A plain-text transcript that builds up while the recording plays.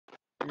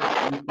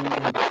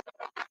Okay.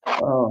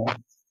 Uh,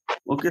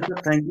 okay, sir.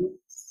 Thank you.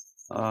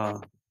 Uh,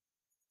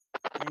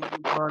 Thank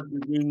you for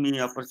giving me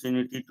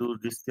opportunity to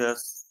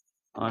discuss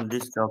on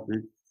this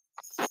topic.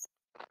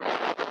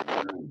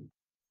 Uh,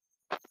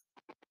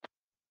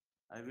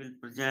 I will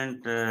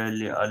present a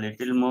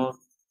little more.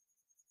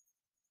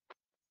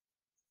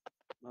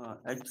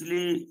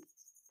 Actually,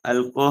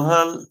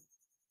 alcohol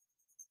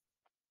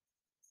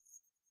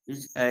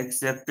is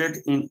accepted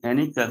in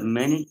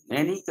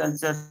many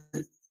culture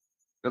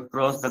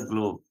across the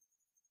globe.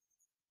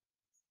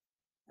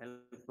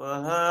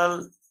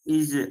 Alcohol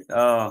is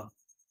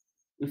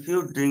if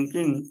you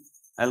drinking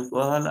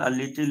alcohol a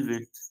little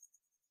bit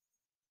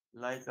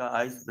like a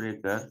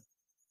icebreaker,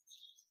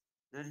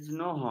 there is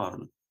no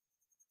harm.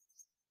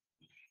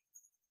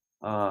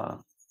 Uh,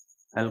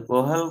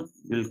 Alcohol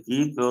will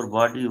keep your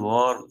body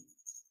warm.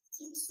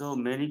 So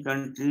many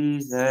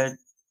countries had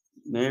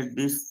made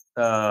this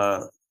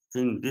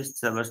this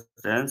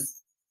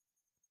substance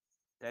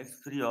tax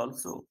free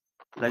also.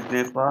 Like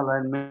Nepal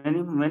and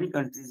many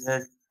countries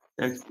has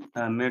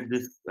made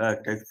this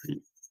tax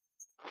free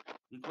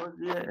because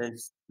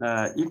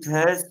it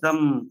has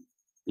some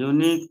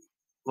unique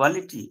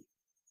quality.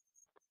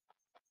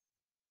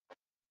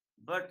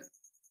 But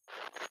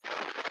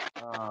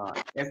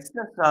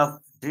excess of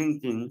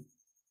drinking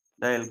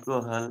the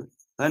alcohol,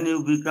 when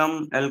you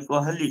become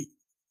alcoholic,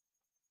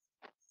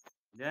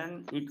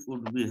 then it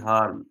would be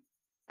harm.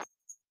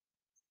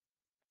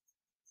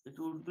 It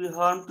would be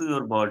harm to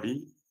your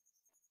body,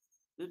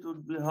 it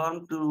would be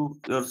harm to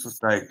your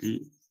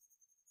society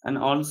and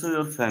also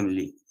your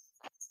family.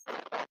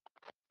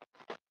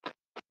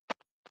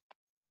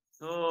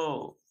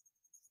 So,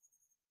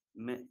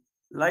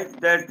 like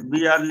that,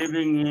 we are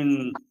living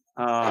in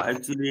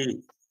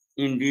actually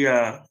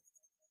India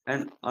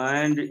and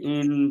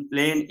in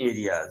plain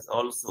areas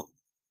also.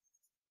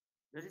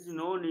 There is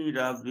no need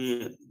of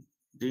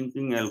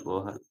drinking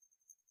alcohol.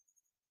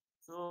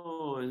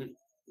 So,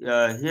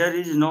 here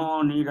is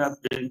no need of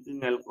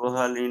drinking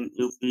alcohol in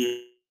UP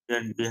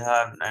and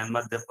Bihar and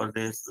Madhya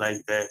Pradesh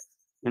like that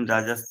in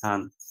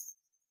Rajasthan.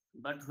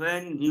 But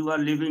when you are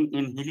living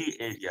in hilly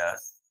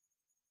areas,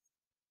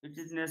 it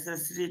is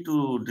necessary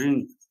to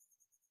drink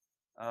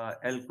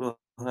alcohol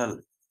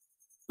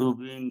to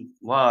being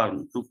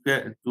warm,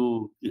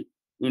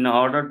 in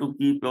order to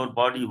keep your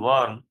body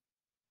warm.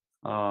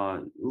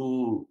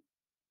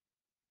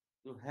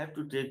 You have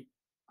to take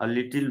a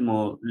little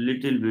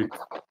bit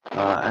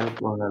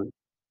alcohol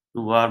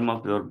to warm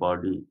up your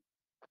body.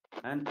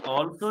 And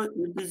also,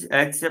 it is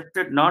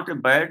accepted, not a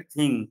bad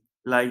thing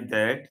like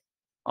that.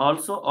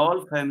 Also,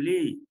 all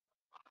family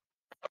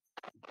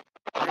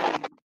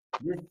drink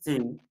this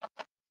thing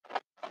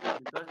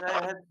because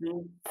I have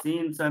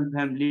seen some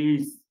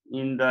families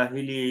in the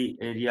hilly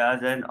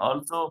areas, and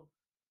also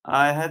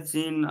I have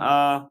seen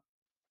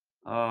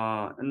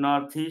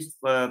northeast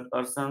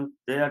person.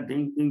 They are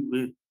drinking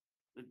with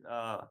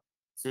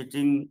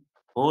sitting,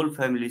 whole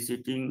family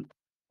sitting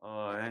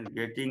and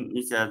getting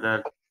each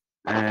other,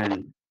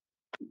 and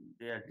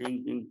they are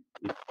drinking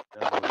with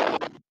the whole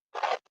family.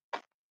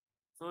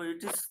 So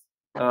it is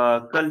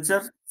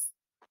culture,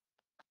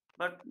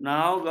 but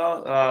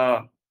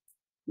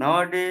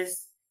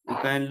nowadays, you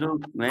can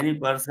look, many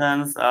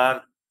persons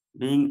are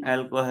being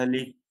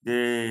alcoholic.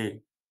 They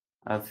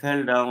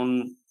fell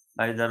down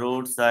by the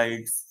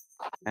roadsides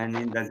and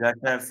in the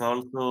gutters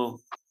also,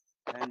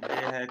 and they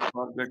had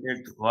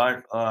forgotten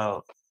uh,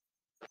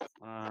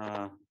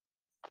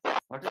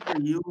 what is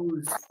the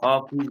use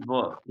of him.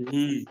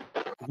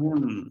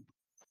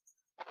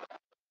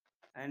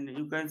 And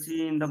you can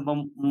see in the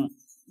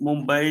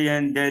Mumbai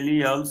and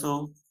Delhi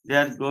also, they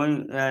have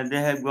gone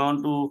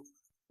to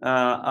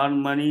earn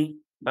money,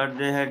 but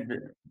they had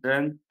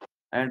drunk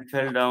and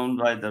fell down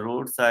by the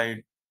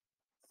roadside.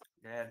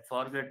 They had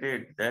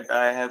forgotten that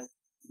I have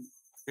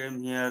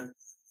came here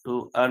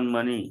to earn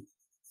money,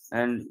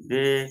 and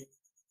they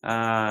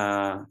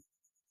uh,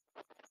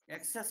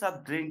 excess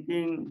of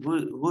drinking.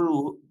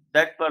 Who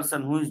that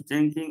person who is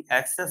drinking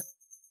excess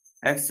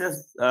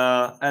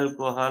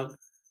alcohol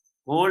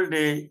whole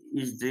day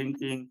is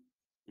drinking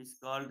is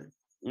called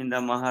in the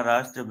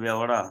Maharashtra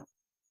Vyavada.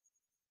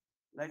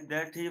 Like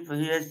that, if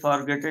he has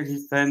forgotten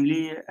his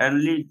family,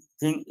 only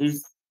thing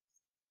is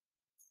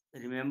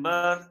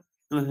remember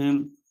to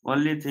him,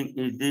 only thing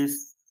is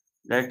this,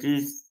 that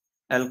is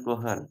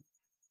alcohol.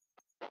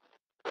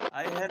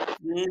 I have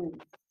seen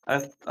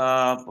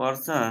a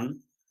person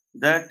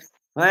that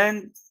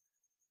when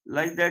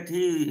like that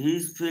he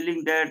is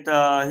feeling that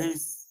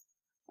his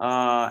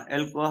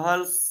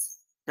alcohol's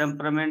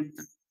temperament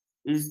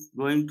is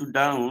going to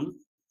down,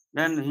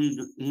 then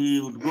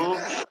he would go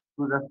to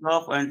the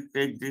shop and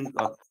take drink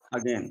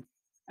again.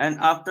 And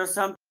after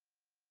some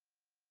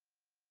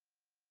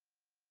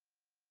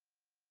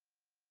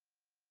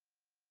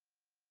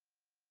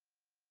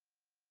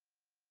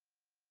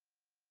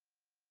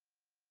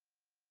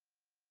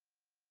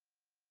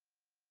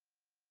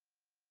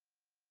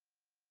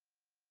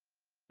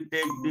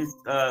take this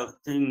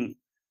thing,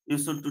 you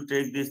should to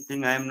take this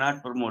thing. I am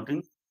not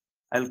promoting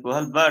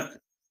alcohol, but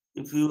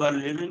If you are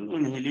living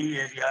in hilly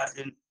areas,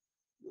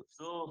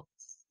 so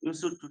you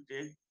should to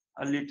take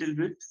a little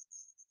bit.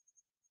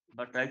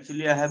 But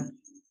actually, I have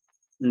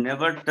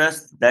never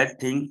touched that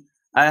thing.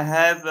 I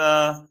have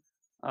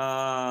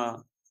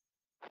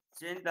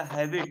changed the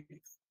habit.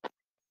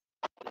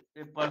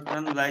 A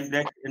person like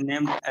that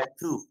named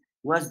Athu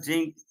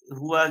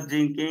who was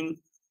drinking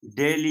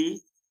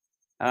daily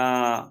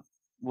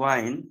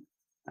wine,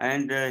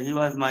 and he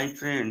was my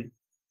friend.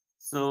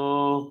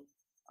 So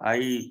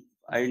I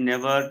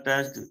never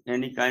touched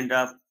any kind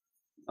of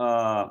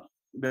uh,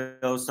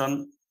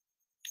 Bewson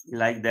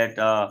like that,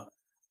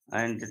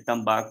 and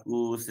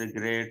tobacco,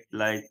 cigarette,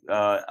 like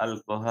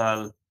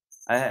alcohol.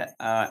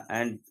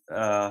 And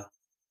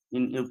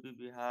in UP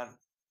Bihar,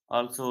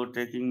 also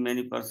taking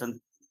many person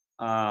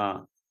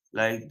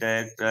like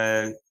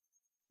that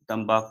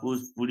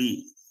tobacco's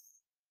puri,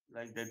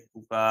 like that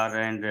pukar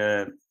and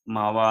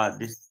mawa.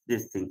 This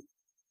thing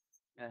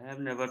I have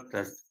never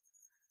touched.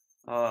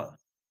 Uh,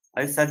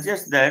 I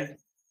suggest that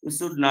you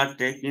should not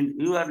take in.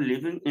 You are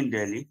living in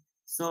Delhi,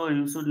 so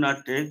you should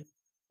not take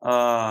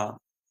uh,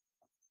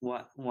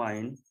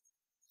 wine.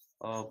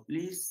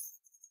 Please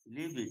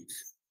leave it.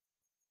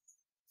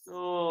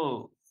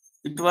 So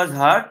it was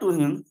hard to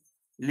him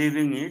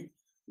leaving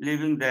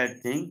that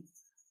thing.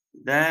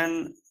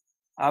 Then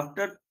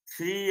after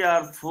 3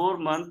 or 4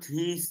 months,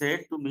 he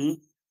said to me,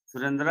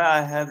 Surendra,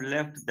 I have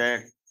left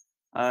that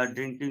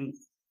drinking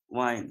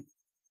wine.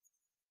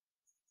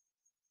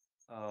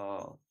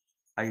 Uh,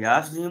 I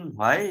asked him,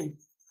 why?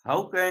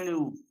 How can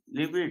you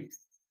leave it?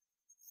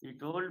 He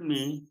told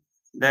me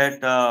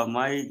that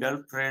my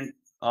girlfriend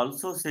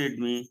also said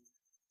me,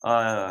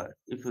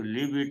 if you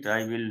leave it,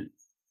 I will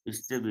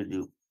stay with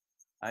you.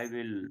 I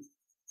will,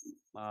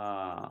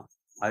 uh,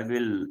 I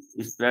will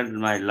spend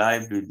my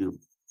life with you.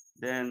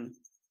 Then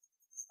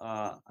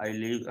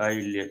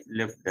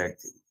left that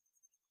thing.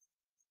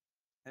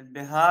 And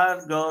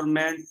Bihar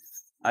government,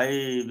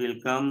 I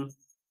will come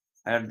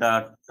at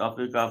the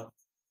topic of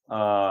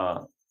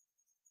uh,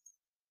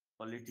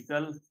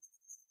 political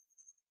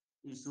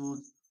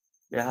issues.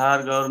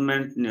 Bihar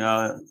government,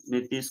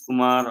 Nitish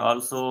Kumar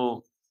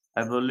also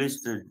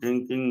abolished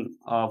drinking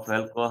of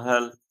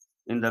alcohol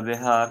in the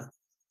Bihar,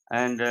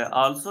 and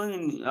also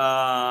in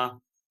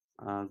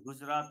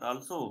Gujarat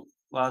also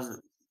was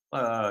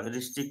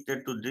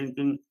restricted to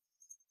drinking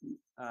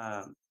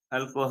uh,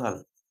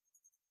 alcohol.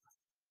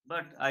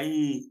 But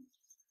I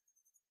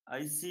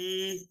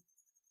see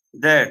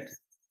that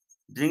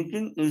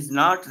drinking is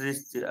not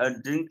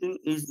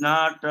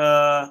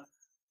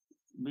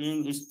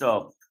being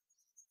stopped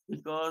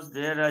because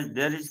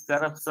there is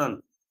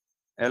corruption.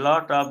 A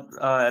lot of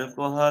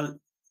alcohol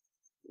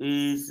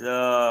is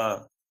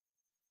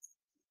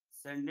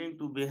sending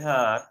to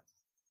Bihar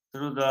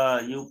through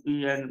the UP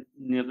and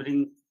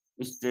neighboring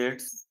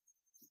states,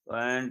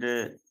 and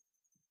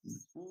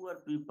poor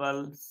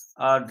people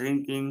are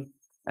drinking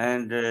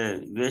and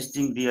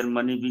wasting their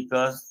money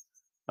because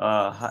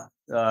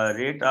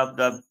rate of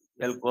the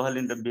alcohol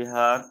in the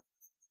Bihar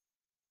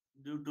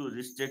due to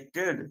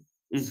restricted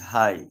is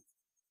high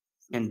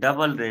in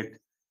double rate.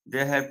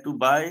 They have to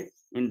buy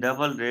in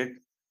double rate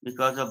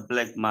because of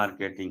black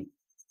marketing.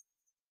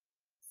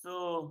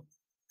 So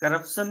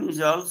corruption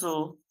is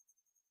also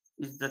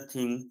is the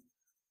thing.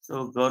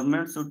 So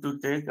government should to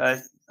take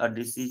a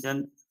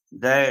decision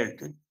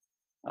that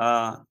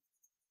uh,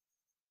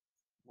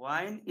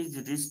 wine is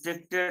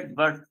restricted,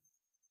 but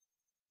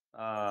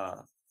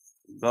uh,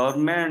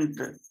 government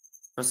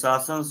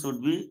prasashan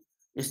should be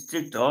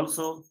strict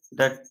also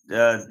that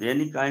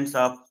any kinds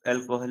of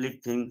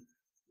alcoholic thing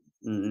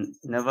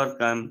never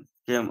come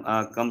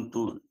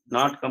to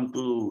not come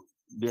to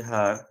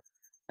Bihar,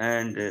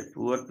 and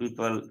poor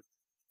people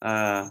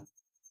uh,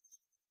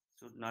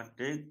 should not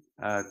take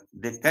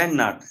they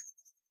cannot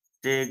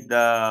take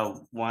the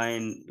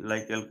wine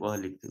like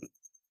alcoholic thing.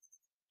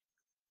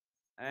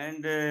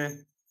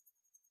 And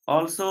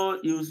also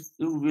you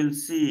will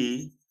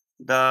see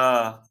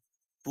the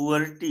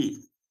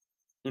poverty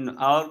in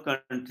our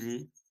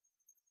country.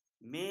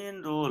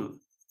 Main role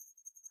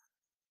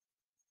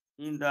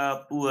in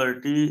the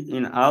poverty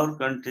in our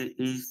country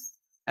is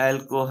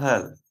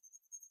alcohol,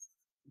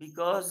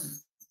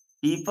 because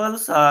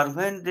peoples are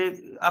when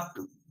they up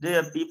to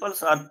their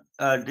peoples are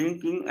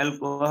drinking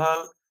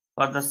alcohol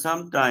for the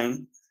some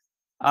time.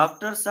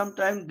 After some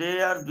time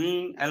they are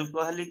being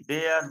alcoholic,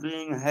 they are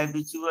being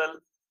habitual.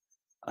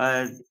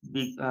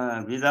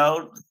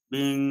 Without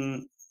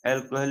being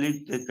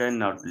alcoholic they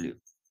cannot live,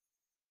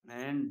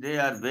 and they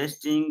are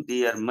wasting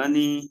their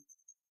money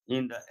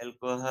in the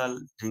alcohol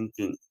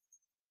drinking,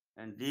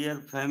 and their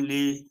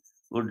family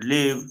would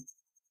live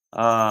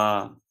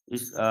uh,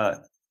 is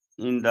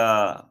in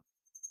the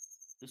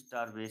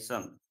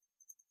starvation.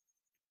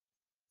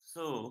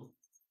 So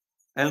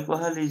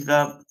alcohol is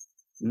the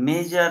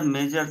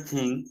major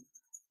thing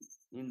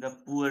in the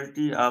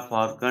poverty of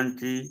our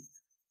country.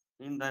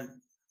 In the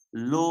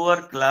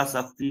lower class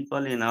of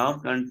people in our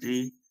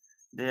country,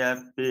 they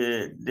are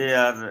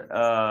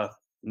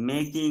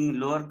making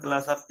lower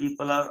class of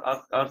people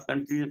our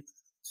country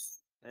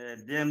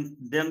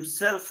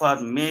themselves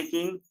are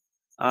making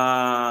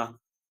uh,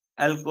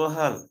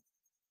 alcohol.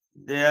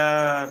 They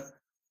are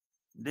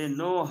they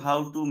know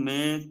how to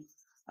make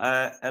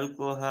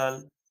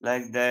alcohol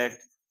like that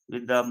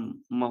with the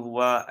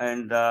mahua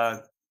and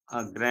the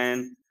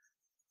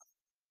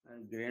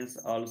grains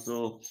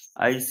also.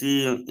 I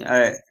see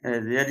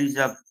there is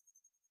a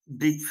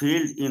big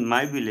field in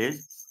my village,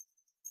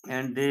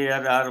 and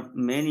there are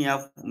many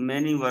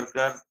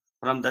workers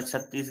from the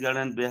Chhattisgarh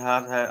and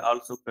Bihar have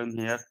also come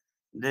here.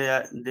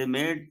 They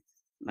made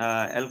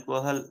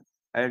alcohol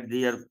at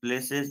their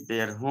places,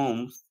 their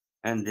homes,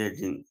 and they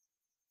drink.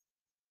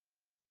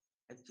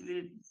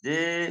 Actually,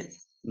 they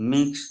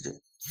mixed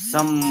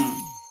some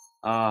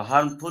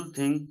harmful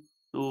thing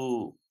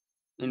to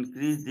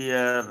increase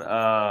their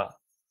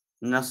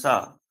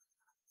nasa.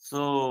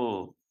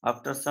 So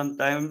after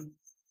sometime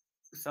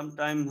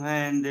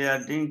when they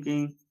are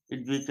drinking,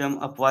 it become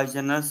a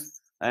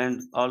poisonous,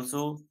 and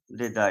also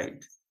they died.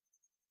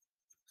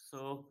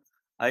 So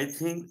I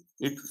think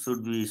it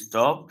should be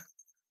stopped.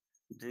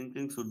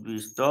 Drinking should be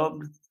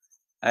stopped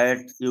at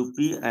UP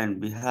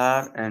and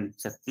Bihar and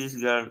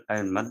Chhattisgarh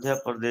and Madhya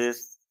Pradesh.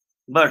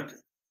 But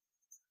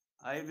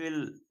I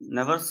will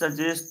never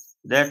suggest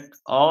that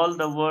all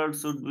the world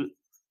should be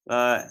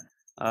uh,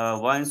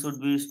 wine should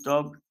be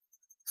stopped.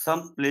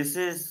 Some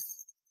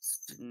places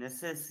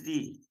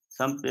necessary.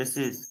 Some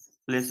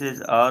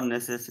places are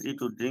necessary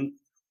to drink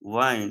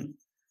wine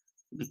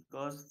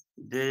because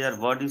their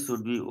body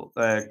should be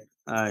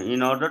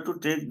in order to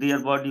take their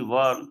body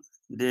warm.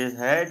 They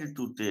have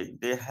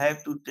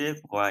to take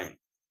wine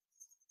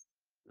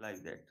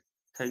like that.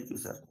 Thank you,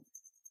 sir.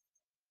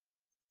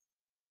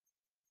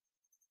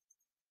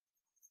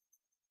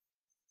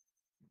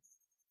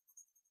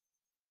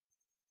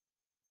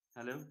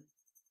 Hello,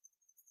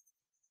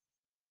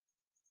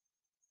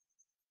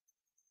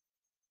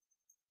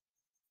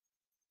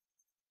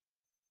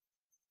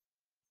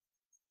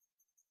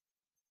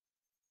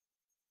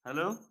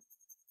 hello.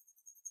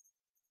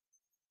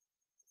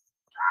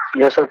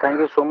 Yes, sir. Thank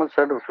you so much,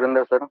 sir,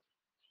 Surinder sir,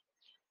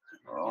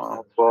 Okay,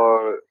 sir.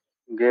 for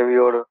give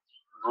your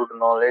good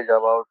knowledge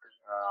about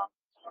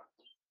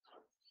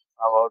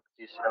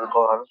this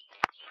alcohol.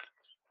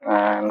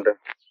 And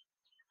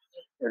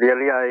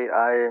really,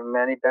 I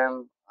many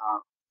times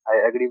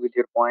I agree with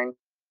your point,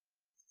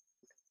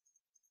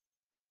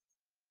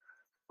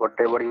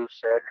 whatever you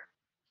said,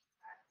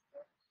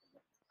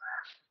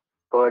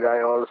 because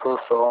I also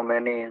saw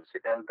many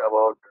incidents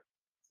about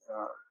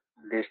uh,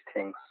 these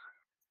things.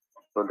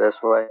 So that's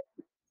why.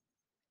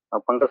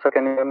 Pankaj sir,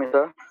 can you hear me,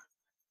 sir?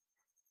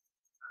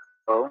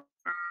 Hello.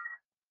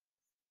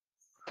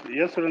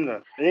 Yes,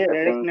 Surinder. I Yes,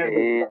 think network.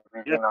 he is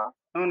Yes. busy now.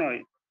 No, no.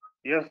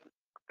 Yes.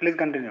 Please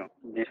continue.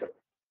 Ji, sir.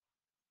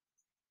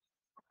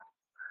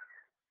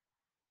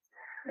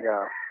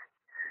 Yeah.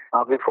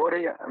 Before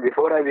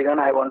I begin,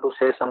 I want to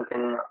say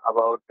something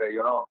about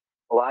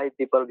why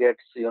people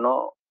gets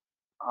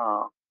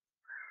uh,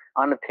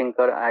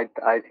 unthinker.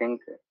 I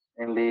think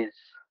in these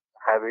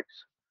habits,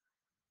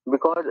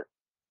 because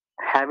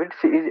habits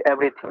is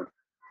everything.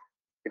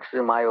 It's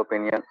my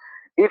opinion.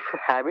 If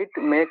habit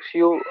makes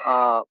you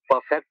a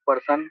perfect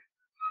person,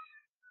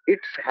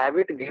 its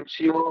habit gives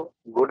you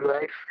good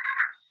life.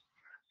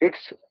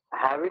 Its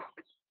habit,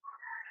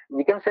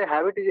 we can say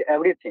habit is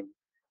everything.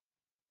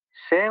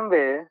 Same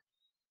way,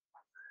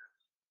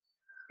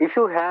 if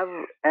you have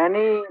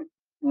any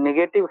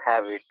negative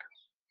habit,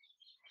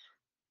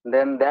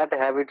 then that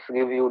habits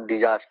give you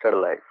disaster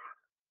life,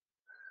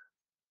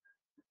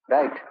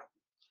 right?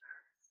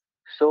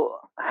 So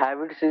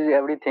habits is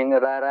everything.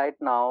 Right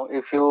now,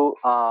 if you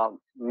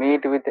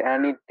meet with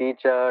any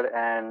teacher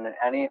and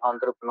any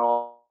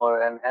entrepreneur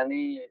and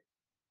any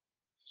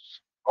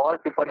all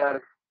people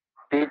are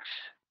teach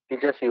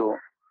teaches you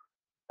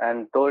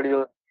and tell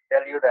you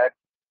that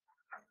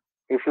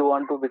if you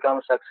want to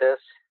become success,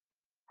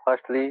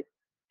 firstly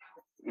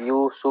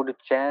you should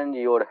change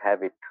your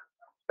habit,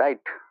 right?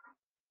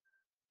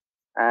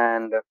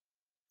 And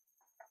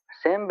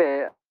same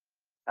way,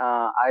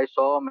 I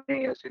saw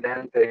many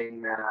incidents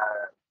in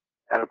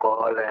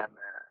alcohol and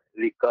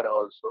liquor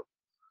also.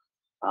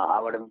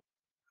 Our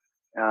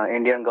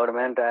Indian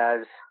government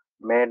has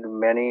made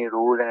many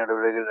rules and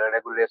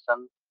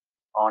regulations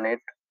on it,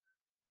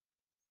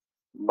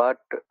 but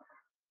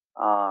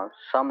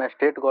some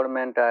state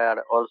government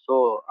are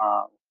also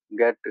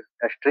get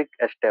a strict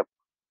step,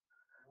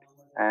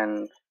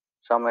 and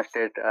some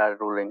state are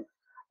ruling.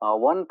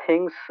 One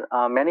things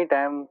many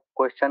time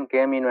question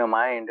came in my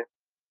mind,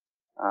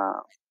 uh,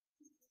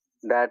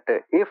 that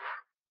if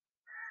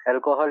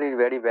alcohol is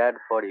very bad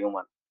for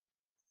human,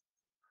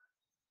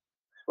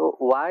 so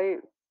why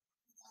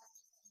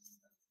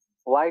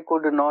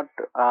could not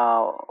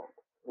uh,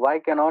 why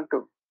cannot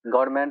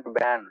government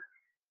ban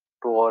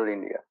to all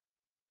India?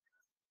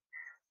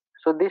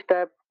 So this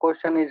type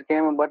question is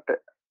came, but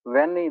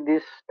when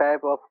this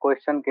type of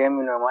question came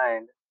in my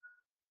mind,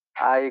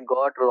 I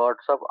got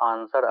lots of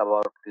answer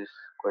about this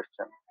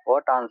question.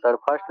 What answer?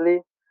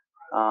 Firstly,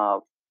 uh,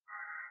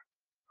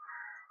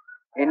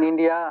 in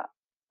India,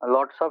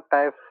 lots of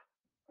type.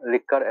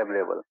 liquor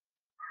available.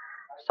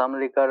 Some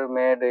liquor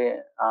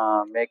made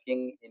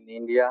making in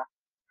India.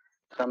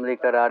 Some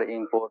liquor are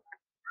import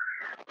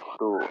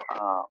to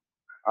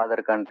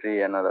other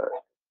country and other,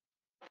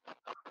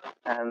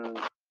 and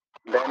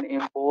then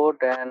import,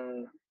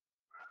 and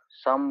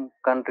some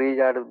countries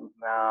are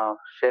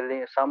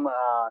selling, some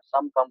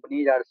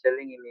companies are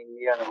selling in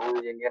Indian, who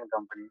is Indian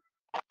company.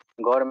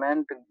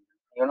 Government,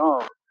 you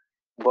know,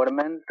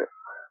 government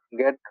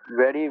get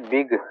very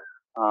big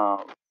uh,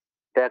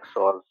 tax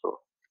also.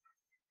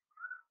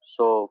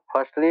 So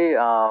firstly,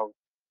 on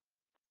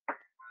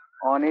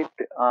it,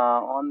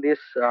 on this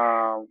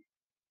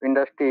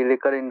industry,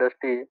 liquor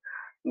industry,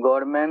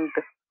 government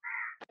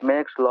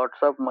makes lots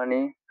of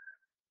money.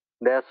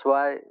 That's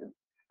why,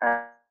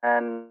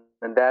 and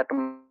that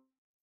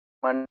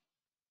money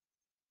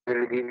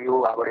will give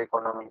you our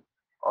economy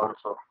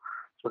also.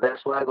 So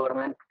that's why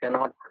government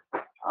cannot,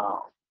 uh,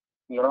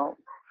 you know,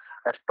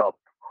 stop.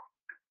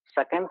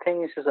 Second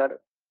thing is, sir,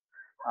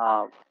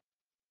 uh,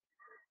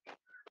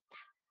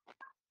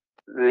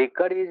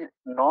 liquor is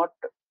not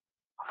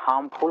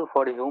harmful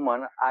for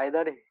human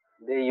either.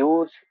 They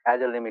use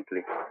as a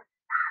limitly.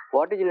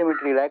 What is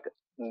limitly? Like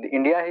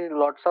India has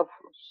lots of,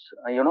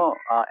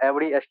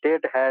 every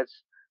state has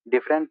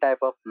different type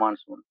of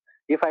monsoon.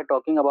 If I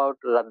talking about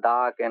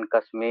Ladakh and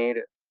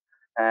Kashmir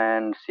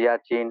and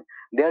Siachen,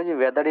 there is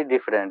weather is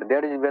different.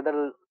 There is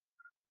weather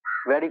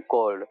very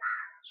cold.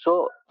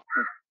 So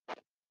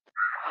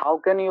how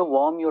can you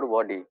warm your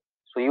body?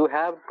 So you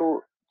have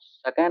to,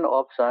 second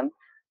option,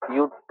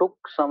 you took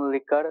some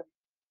liquor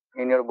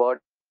in your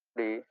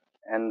body,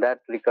 and that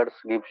liquor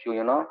gives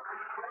you,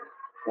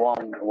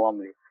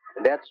 warmly.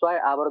 That's why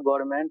our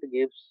government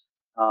gives,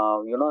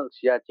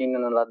 Siachen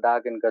and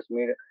Ladakh and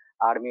Kashmir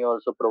army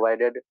also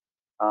provided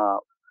uh,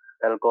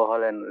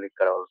 alcohol and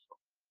liquor also,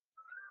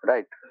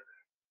 right?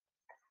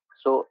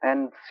 So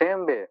and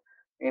same way,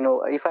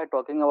 if I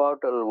talking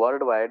about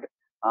worldwide,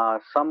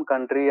 some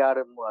country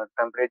are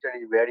temperature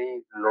is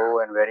very low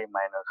and very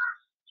minus.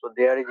 So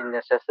there is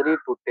necessary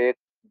to take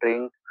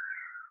drink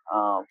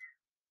uh,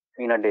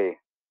 in a day.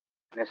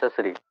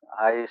 Necessary.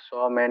 I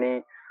saw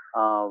many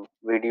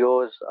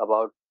videos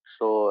about,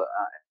 so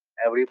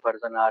every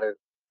person are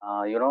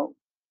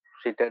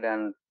seated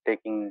and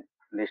taking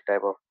this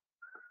type of.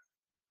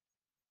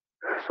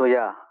 So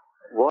yeah,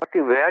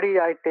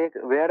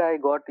 where I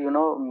got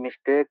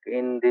mistake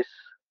in this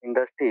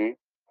industry.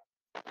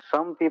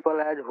 Some people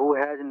has who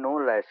has no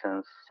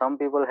license. Some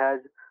people has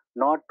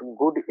not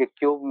good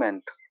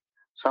equipment.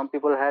 Some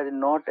people has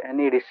not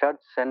any research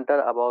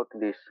center about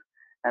this,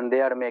 and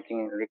they are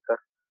making liquor.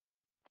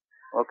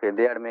 Okay,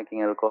 they are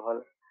making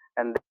alcohol,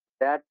 and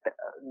that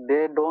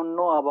they don't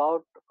know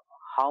about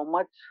how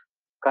much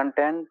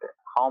content,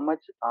 how much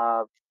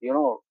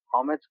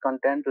how much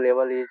content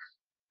level is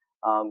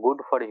good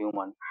for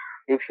human.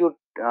 If you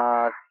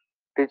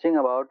teaching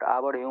about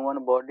our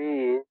human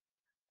body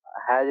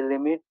has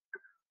limit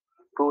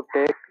to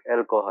take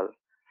alcohol,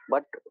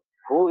 but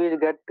who is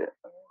get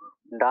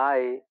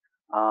die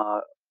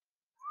uh,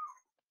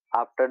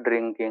 after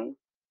drinking?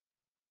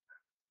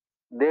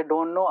 They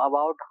don't know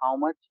about how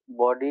much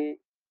body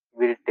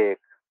will take,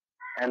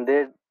 and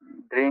they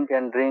drink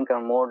and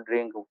more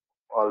drink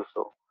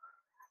also.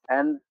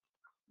 And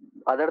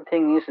other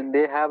thing is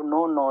they have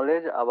no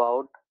knowledge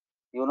about,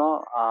 you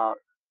know uh,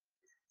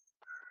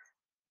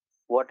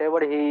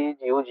 whatever he is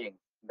using,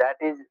 that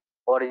is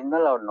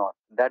original or not.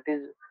 That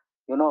is,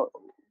 you know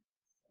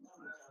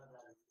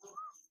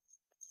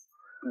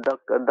the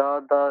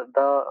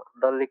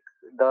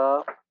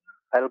the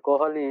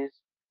alcohol is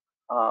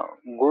uh,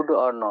 good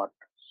or not.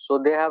 So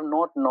they have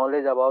not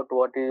knowledge about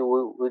what is,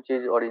 which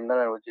is original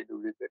and which is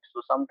duplicate.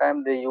 So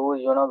sometimes they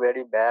use,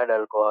 very bad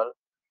alcohol,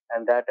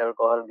 and that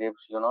alcohol gives,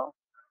 uh,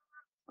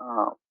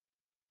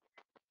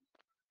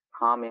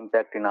 harm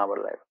impact in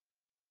our life.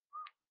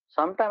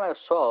 Sometimes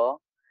I saw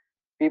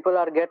people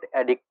are get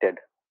addicted.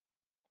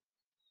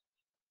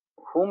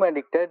 Whom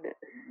addicted?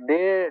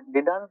 They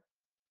didn't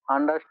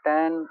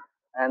understand,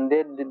 and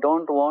they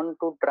don't want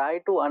to try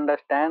to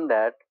understand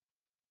that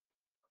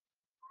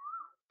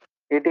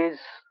it is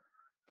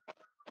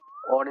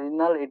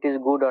original, it is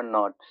good or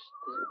not.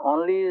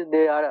 Only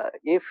they are,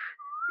 if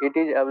it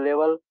is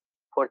available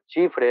for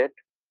cheap rate,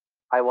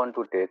 I want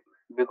to take,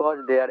 because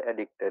they are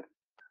addicted.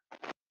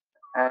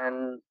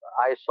 And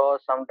I saw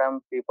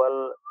sometimes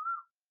people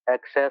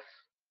access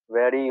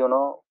very,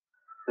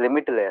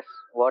 limitless.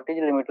 What is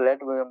limitless?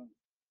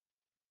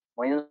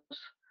 Means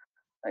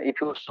if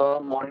you saw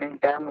morning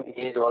time,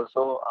 he is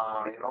also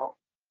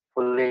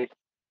fully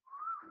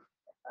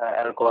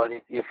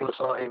alcoholic. If you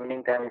saw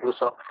evening time, if you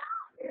saw,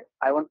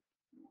 I want,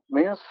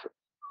 means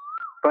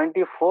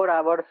 24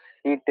 hours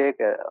he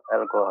take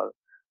alcohol.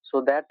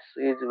 So that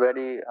is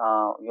very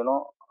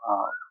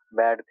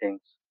bad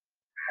things.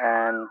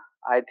 And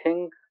I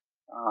think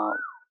uh,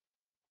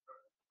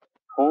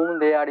 whom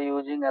they are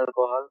using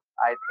alcohol,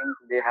 I think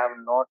they have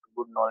not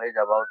good knowledge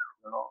about,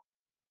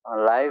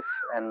 life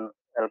and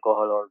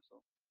alcohol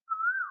also.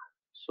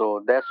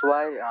 So that's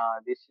why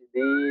these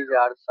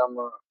are some,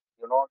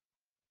 you know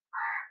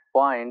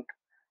point.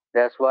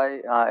 That's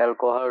why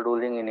alcohol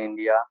ruling in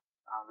India,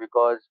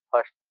 because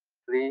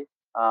firstly,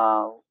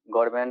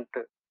 government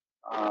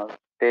uh,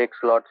 takes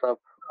lots of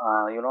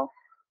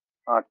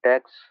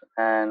tax,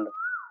 and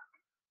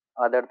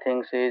other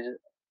things is,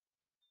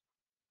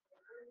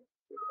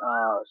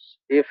 uh,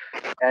 if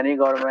any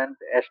government,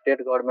 a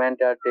state government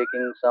are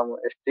taking some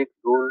strict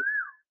rule,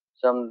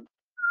 some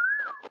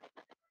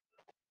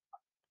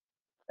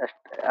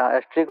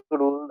strict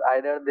rule,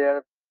 either they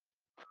are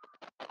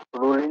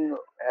ruling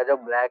as a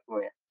black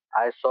way.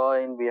 I saw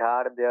in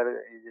Bihar there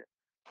is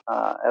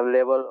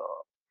available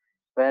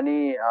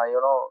many,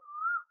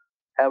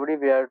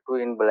 everywhere to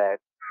in black.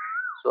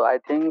 So I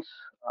think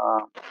uh,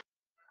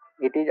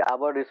 it is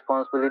our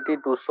responsibility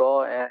to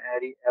show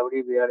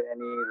everywhere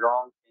any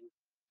wrong thing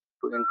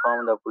to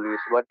inform the police.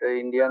 But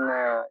India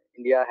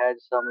has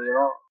some,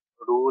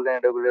 rule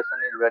and regulation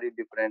is very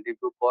different. If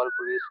you call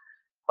police,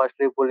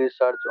 firstly police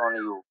search on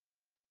you,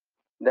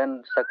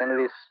 then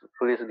secondly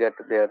police get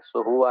there.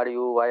 So who are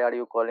you? Why are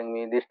you calling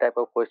me? This type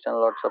of question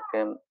lots of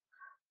came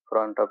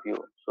front of you.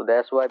 So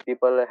that's why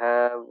people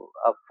have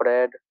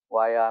afraid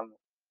why I'm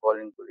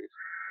calling police.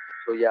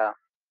 So yeah,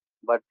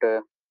 but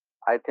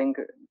I think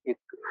it,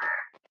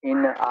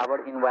 in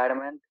our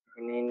environment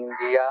in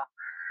India,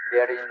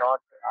 there is not,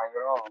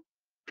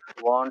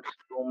 wants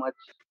too much.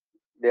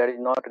 There is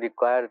not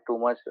required too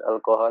much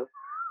alcohol.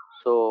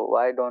 So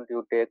why don't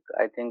you take?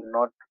 I think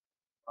not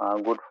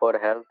good for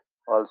health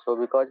also,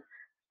 because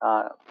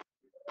uh,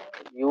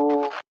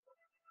 you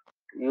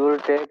you will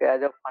take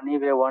as a funny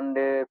way one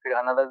day,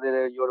 another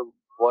day your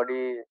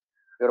body,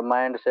 your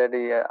mind said,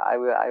 yeah,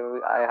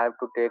 I have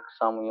to take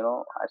some,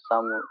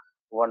 some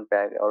one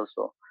pack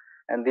also,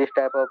 and this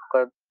type of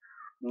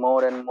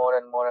more and more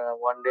and more, and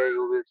one day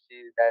you will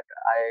see that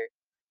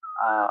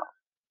uh,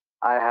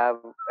 I have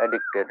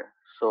addicted.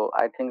 So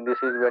I think this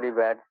is very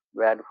bad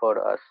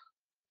for us.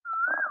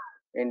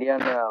 Indian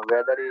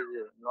weather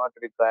is not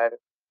required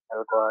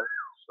alcohol,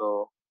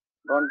 so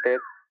don't take.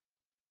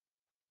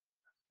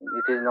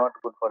 It is not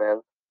good for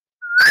health.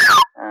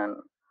 And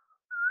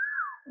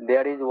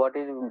there is what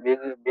is big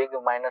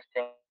minus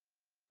thing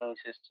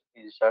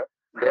is, sir.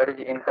 There is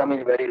income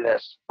is very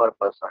less per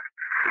person.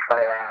 If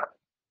I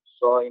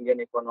saw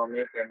Indian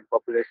economic and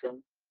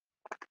population,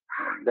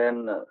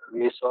 then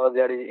we saw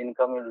there is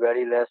income is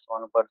very less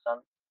on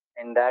person.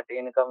 In that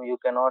income, you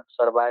cannot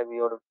survive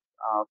your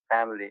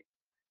family,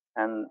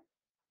 and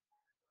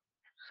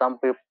some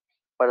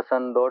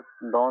person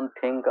don't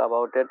think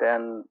about it,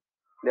 and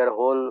their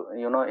whole,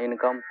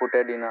 income put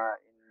it in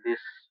this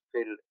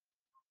field.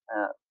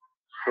 Uh,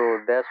 so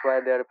that's why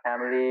their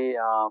family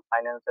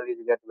financially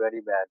get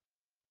very bad.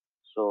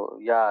 So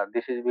yeah,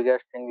 this is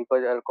biggest thing,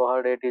 because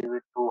alcohol rate is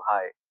too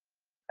high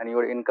and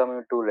your income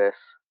is too less.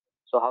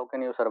 So how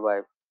can you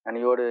survive? And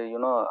your,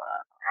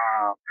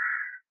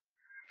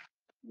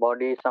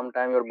 body,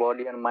 sometimes your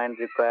body and mind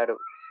require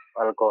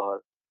alcohol.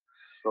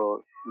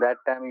 So that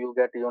time you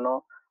get,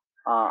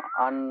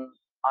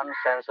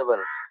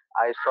 unsensible.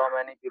 I saw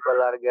many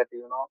people are get,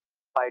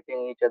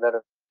 fighting each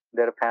other,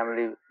 their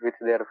family with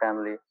their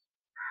family,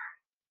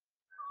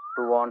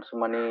 to wants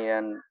money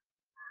and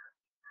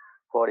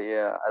for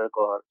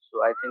alcohol.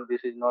 So I think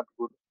this is not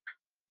good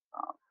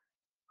uh,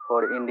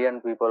 for Indian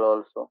people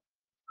also.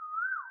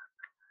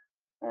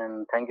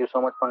 And thank you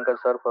so much, Pankaj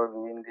sir, for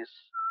giving this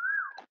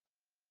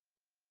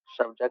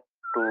subject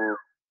to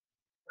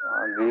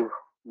give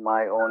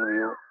my own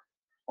view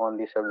on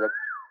this subject.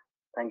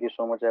 Thank you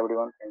so much,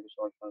 everyone. Thank you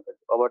so much, Pankaj.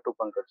 Over to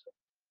Pankaj sir.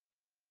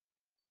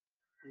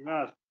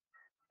 Yes,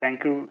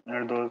 thank you,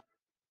 Nirdosh.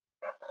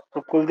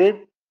 So,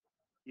 Kuldeep,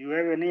 you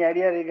have any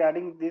idea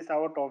regarding this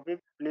our topic?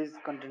 Please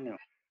continue.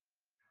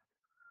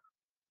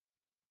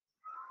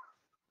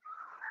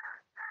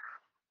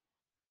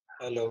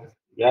 Hello.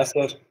 Yes,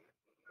 sir.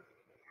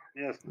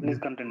 Yes, please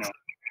continue.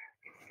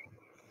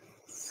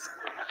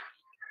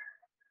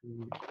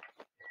 Mm.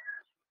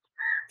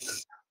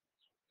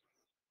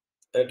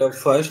 At a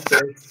first,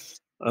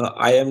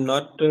 I am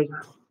not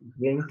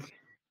drink.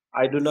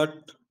 I do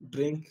not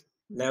drink.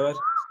 Never.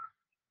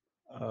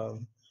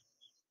 Um,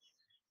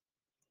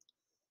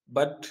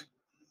 but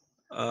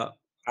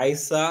I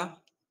saw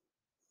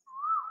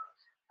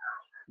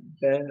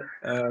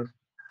the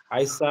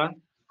I saw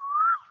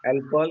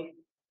alcohol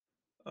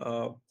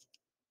uh,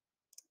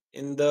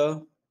 in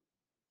the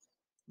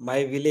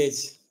my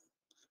village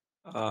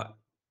uh,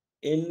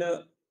 in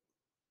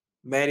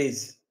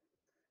marriage.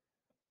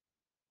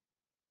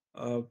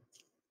 Uh,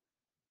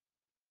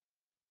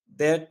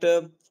 that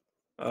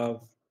uh,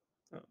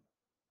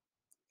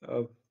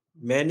 uh,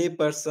 many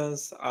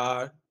persons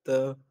are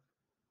the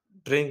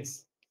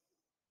drinks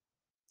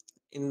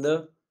in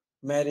the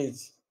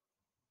marriage.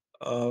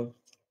 Uh,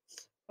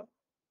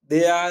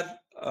 they are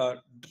uh,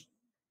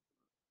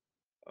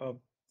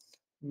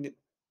 n-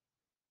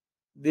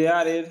 they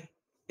are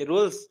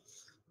rules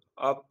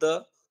of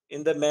the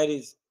in the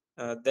marriage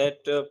that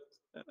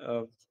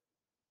uh,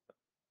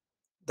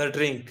 the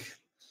drink.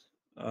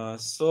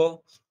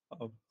 So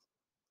uh,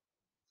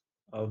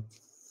 uh,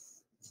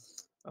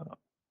 uh,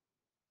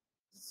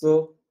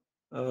 so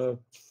uh,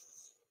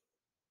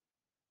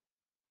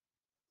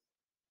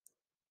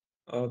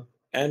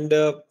 and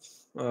uh,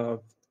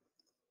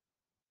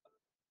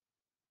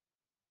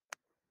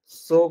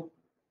 so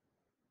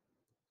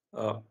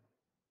uh,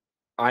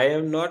 I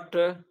am not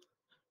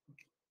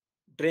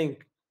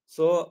drink.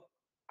 So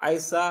I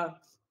saw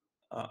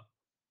uh,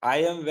 I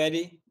am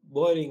very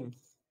boring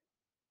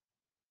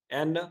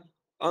and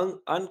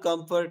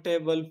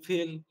uncomfortable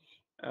feel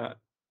uh,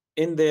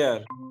 in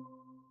there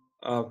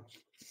uh,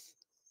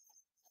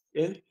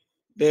 in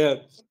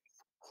there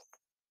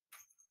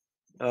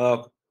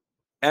uh,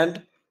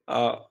 and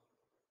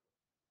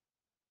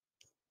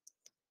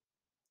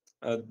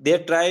they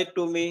try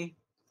to me,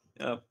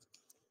 uh,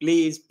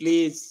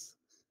 please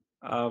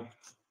uh,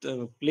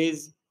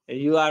 please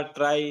you are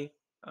try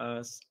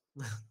uh,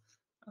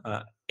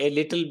 a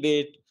little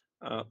bit,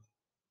 uh,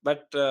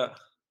 but uh,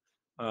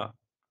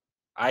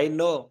 I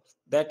know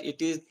that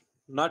it is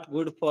not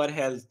good for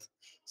health,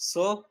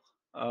 so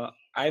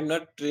I'm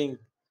not drink.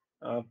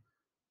 Uh,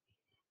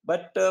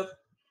 but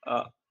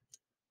uh,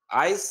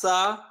 I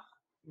saw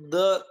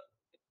the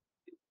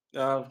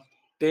uh,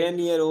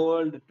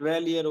 10-year-old,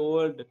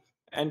 12-year-old,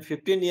 and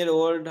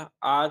 15-year-old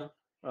are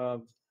uh,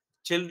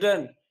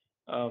 children.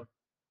 Uh,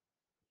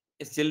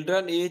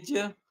 children is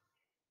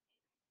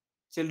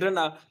children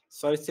are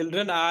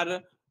children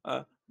are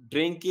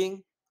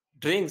drinking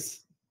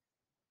drinks.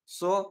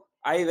 So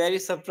I very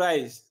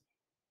surprised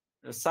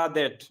saw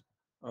that.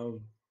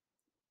 Um,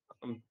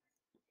 um,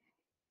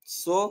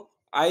 so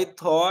I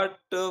thought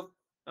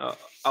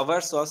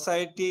our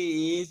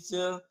society is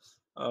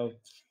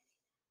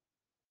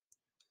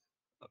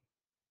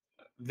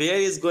where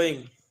is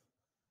going.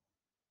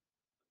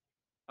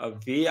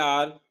 We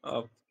are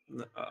our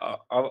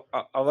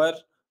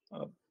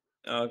uh,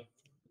 uh,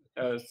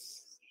 uh,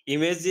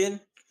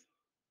 imagine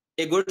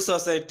a good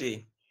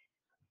society,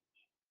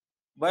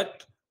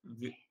 but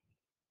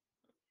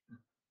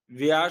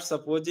we are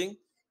supposing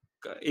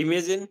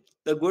imagine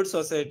the good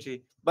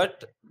society,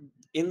 but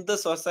in the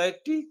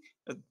society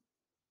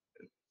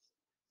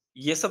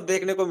ये सब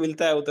देखने को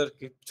मिलता है उधर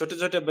के छोटे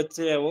छोटे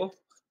बच्चे हैं वो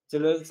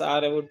चिल्ड्रंस आ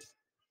रहे हैं वो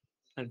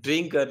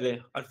ड्रिंक कर रहे हैं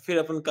और फिर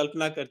अपन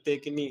कल्पना करते हैं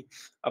कि नहीं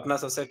अपना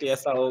सोसाइटी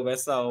ऐसा हो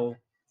वैसा हो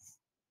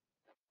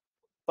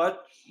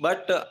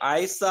but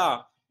I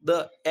saw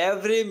the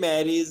every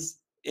marriage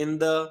in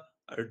the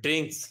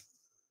drinks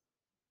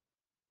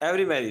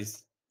every marriage.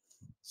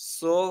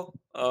 So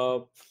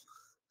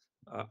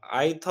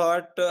I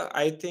thought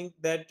I think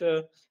that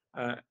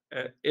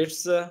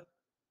it's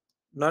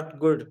not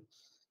good.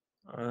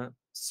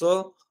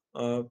 So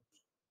uh,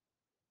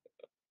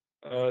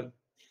 uh,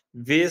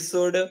 we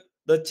should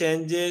the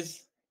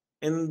changes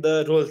in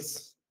the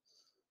rules.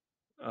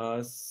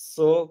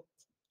 So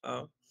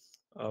uh,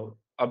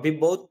 अभी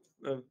बहुत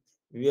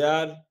we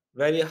are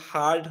very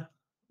hard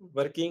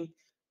working,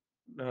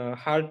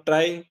 hard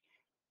try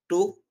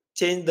to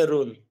change the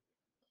rule.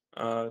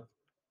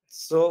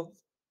 So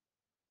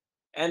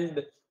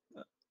and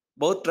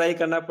बहुत try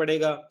करना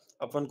पड़ेगा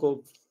अपन को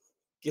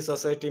कि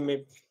society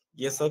में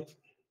ये सब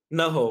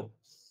न हो.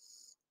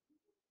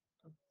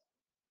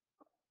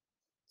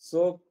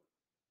 सो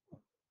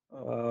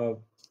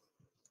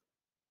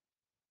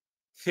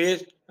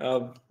फिर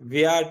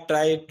we are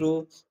try to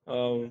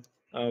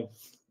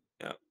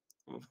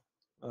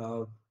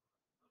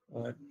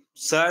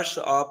search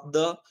of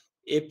the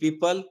a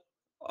people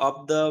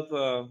of the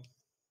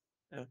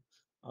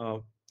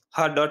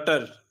her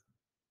daughter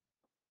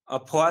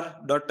for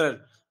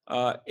daughter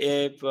uh,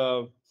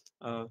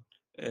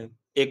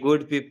 a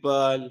good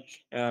people,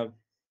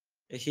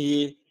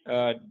 he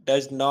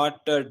does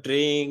not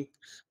drink,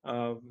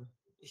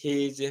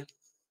 he is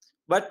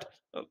but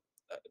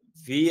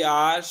we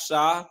are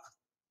saw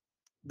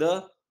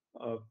the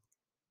uh,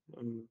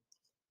 um,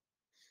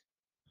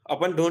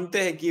 अपन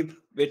ढूंढते हैं कि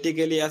बेटी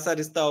के लिए ऐसा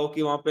रिश्ता हो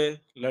कि वहां पे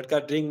लड़का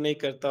ड्रिंक नहीं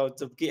करता हो,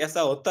 जबकि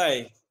ऐसा होता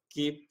है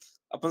कि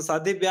अपन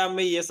शादी ब्याह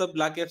में ये सब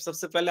लाके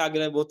सबसे पहले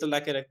आगे बोतल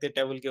लाके रखते हैं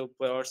टेबल के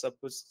ऊपर और सब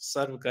कुछ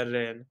सर्व कर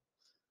रहे हैं,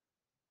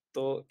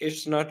 तो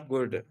it's not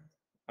good.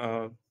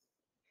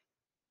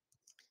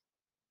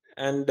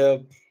 And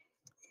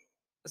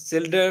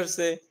children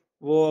से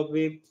वो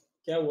अभी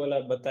क्या बोला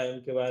बताए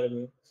उनके बारे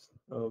में.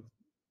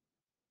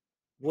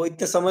 वो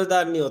इतने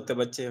समझदार नहीं होते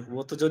बच्चे,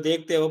 वो तो जो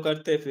देखते हैं वो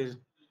करते हैं, फिर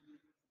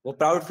वो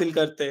प्राउड फील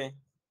करते हैं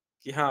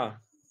कि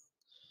हाँ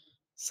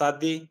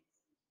शादी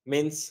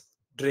मीन्स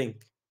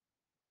ड्रिंक.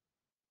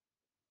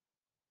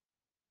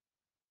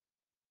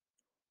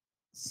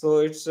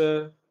 सो इट्स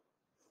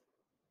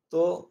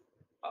तो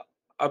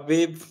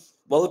अभी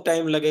बहुत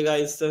टाइम लगेगा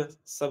इस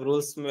सब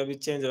रूल्स में अभी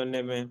चेंज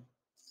होने में.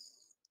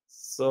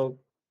 सो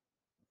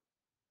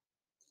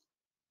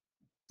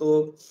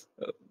तो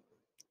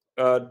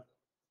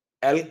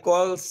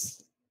alcohols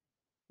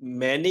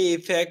many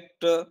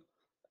effect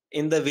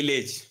in the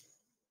village.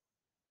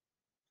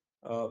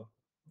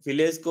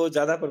 Village को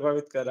ज्यादा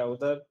प्रभावित कर रहा है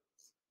उधर.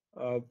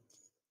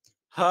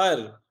 हर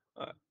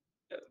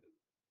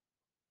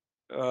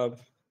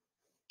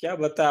क्या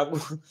बता आपको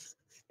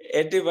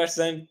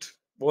 80%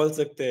 बोल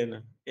सकते हैं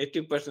ना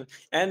 80%.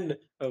 And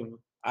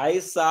I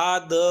saw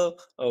the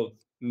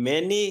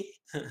many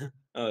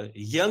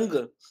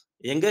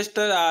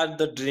youngster are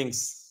the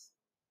drinks.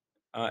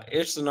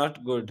 It's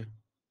not good.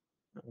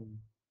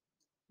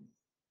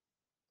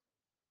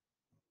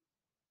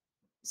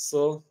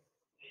 So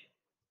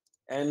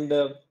and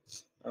uh,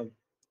 uh,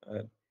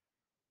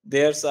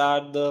 there's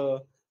are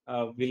the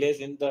village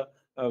in the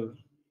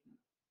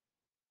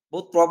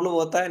बहुत प्रॉब्लम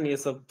होता है ना ये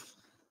सब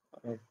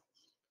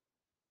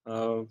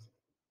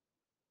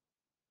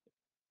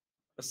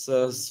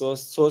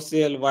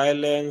social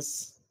violence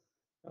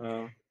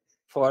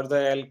for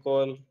the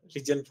alcohol,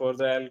 reason for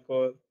the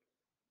alcohol.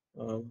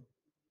 Um,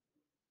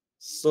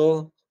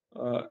 so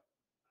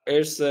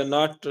it's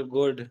not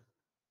good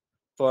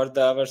for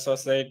our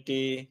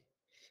society.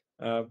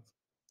 Uh,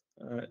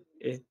 uh,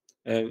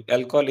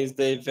 Alcohol is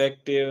the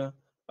effective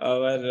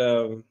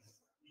our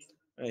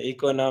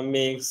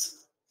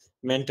economics,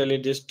 mentally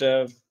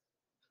disturbed,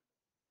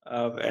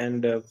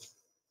 and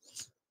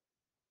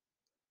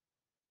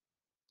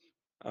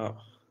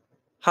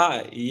हाँ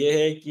ये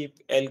है कि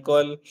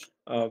अल्कोहल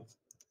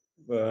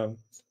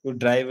कोई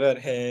ड्राइवर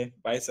है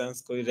बाई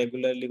चांस कोई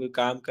regularly कोई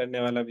काम करने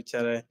वाला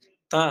बेचारा है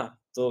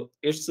तो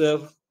इट्स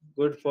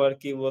गुड फॉर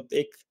कि वो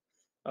एक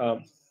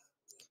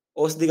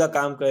औषधि का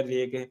काम कर रही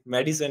है कि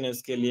मेडिसिन है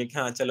उसके लिए कि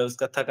हाँ चलो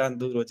उसका थकान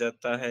दूर हो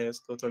जाता है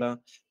उसको थोड़ा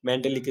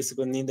मेंटली किसी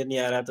को नींद नहीं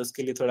आ रहा तो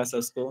उसके लिए थोड़ा सा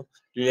उसको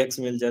रिलैक्स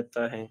मिल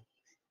जाता है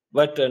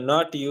but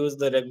not use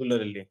the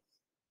regularly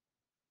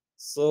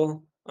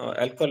so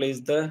alcohol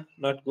is the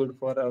not good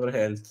for our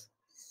health.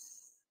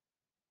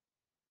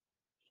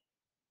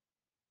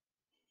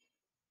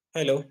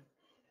 Hello.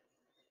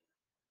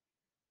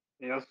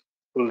 Yes,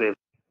 Kuldeep.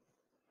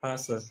 हाँ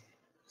सर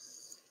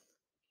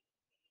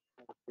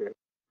Okay.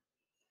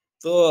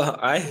 तो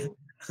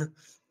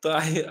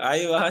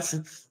I was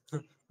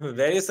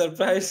very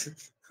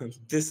surprised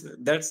this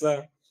that's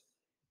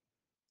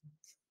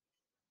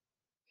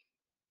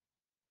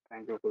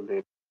Thank you,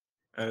 Kuldeep.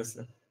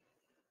 sir.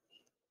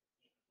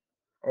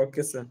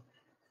 Okay sir.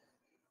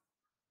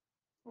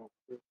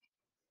 Okay.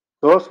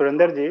 So,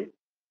 Surinder ji,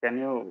 can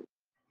you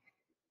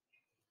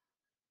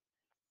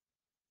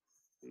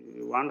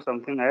want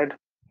something add?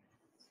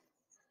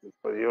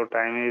 Because your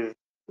time is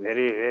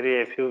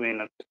very a few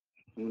minutes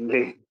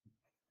only.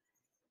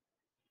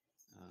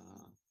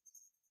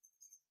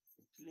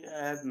 Actually,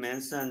 I have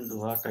mentioned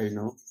what I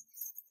know.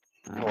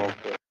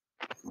 Okay.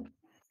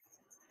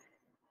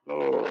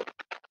 So,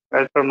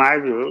 as per my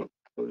view,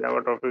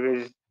 our topic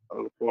is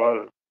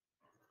alcohol.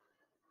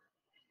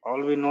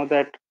 All we know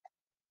that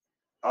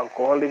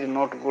alcohol is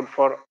not good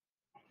for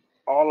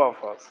all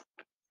of us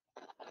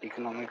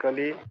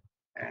economically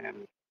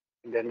and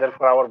danger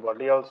for our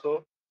body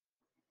also.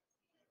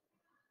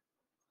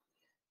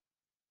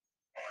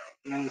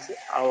 Means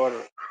our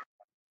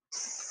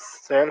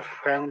self,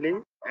 family,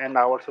 and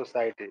our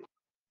society.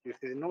 This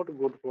is not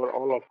good for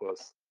all of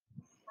us.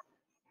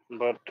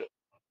 But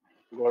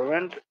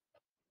government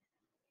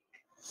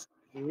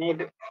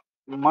need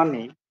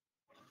money,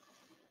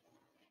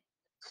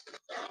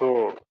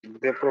 so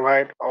they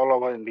provide all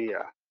over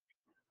India.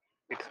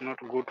 It's not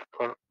good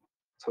for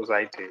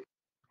society.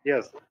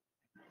 Yes,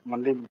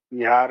 only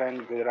Bihar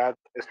and Gujarat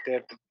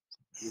state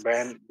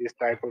ban this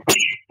type of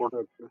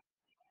product.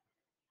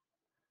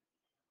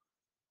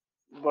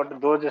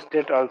 But those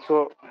states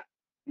also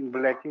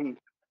blacking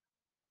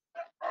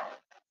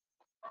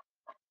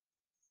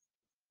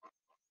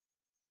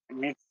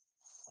meat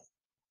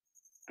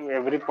to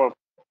every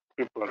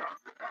people.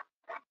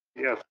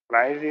 Yes,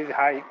 price is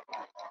high,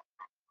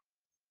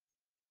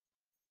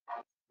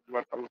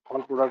 but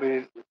all product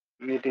is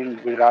meat in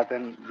Gujarat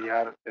and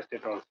Bihar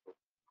state also.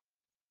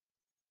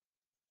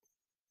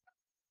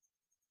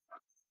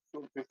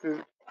 So this is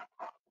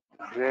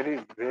very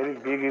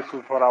big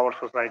issue for our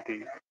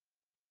society.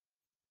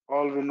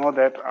 All we know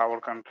that our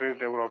country is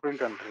developing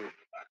country.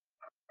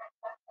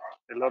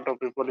 A lot of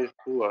people is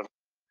poor,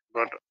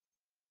 but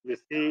we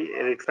see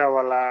rickshaw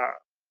wala,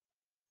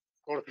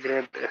 fourth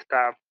grade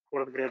staff,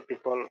 fourth grade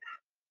people,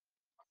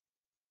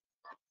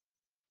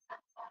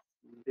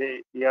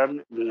 they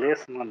earn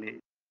less money,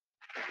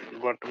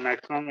 but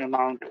maximum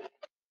amount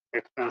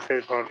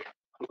expenses for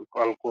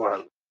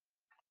alcohol.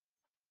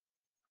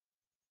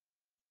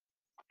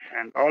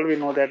 And all we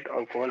know that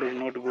alcohol is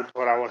not good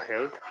for our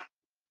health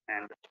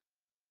and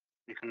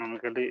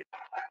economically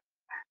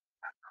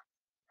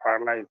for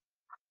life.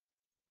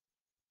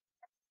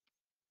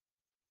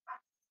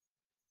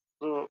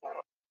 So,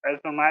 as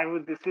per my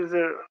view, this is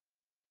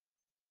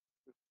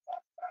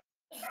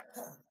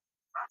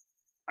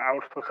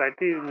our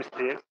society is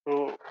mistake.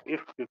 So,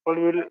 if people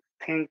will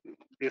think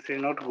this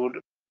is not good,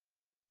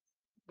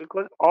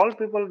 because all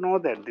people know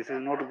that this is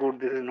not good,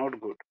 this is not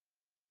good,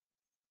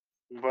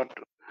 but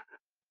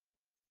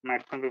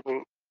maximum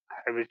people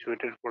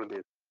habituated for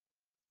this.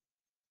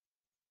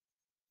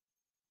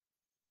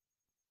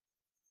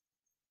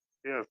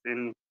 Yes,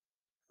 in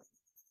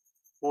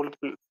whole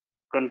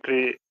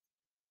country,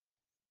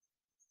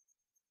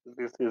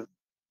 this is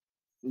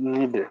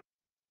needed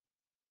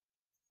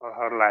for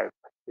her life,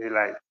 his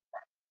life.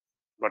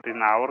 But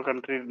in our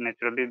country,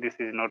 naturally, this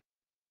is not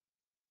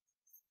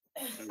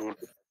good.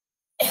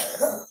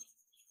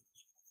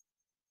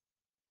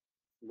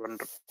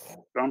 But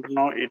don't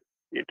know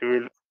it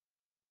will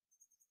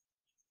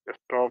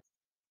stop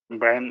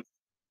ban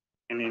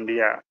in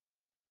India.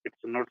 It's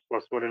not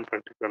possible in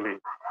practically.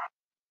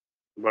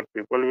 But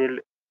people will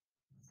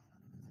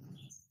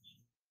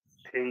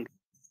think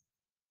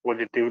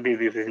positively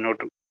this is not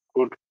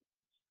good.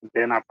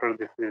 Then after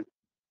this is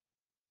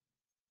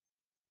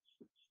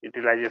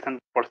utilization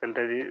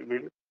percentage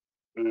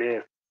will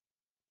less.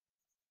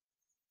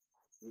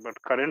 But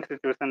current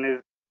situation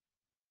is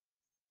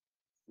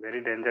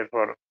very dangerous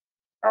for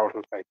our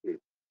society.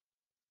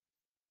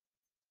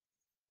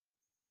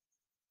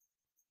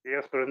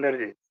 Yes,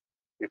 Surendraji,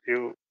 if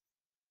you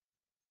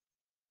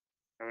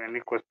have any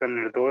question,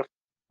 Nirdosh,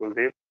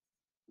 Kuldeep,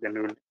 then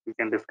we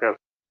can discuss.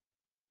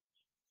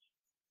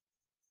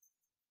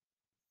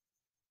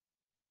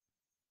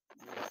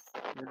 Yes,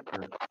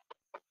 sir.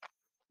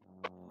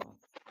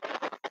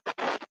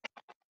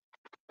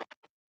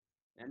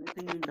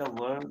 Anything in the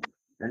world,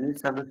 any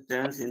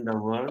substance in the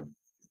world,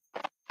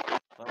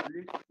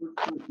 public should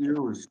to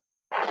use.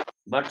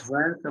 But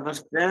when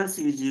substance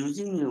is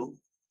using you,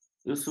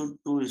 you should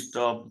to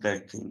stop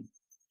that thing.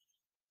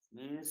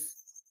 Means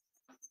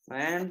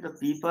when the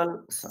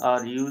people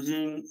are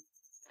using,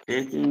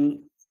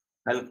 taking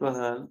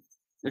alcohol,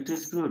 it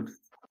is good.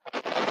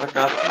 But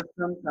after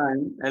some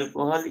time,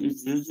 alcohol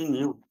is using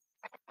you.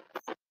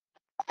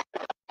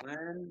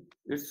 When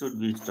it should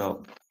be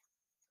stopped.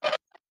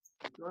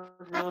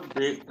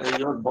 Because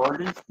your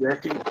body is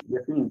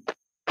getting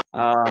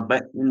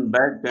in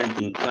bad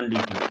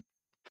condition.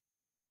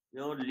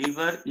 Your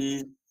liver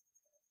is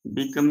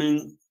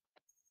becoming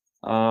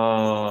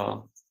large.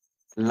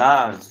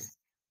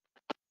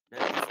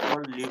 That is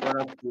called liver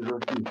of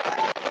cirrhosis.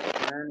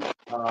 And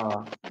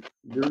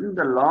during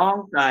the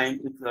long time,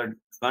 if you are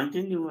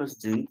continuous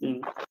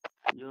drinking,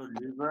 your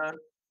liver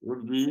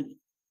would be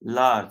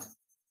large.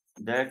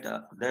 That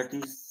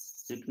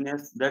is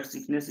sickness. That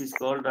sickness is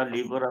called a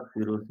liver of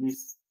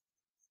cirrhosis.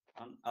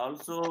 And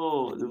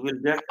also, you will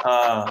get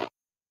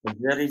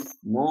there is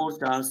more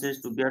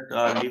chances to get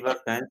liver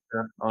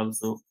cancer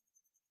also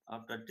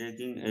after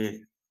taking a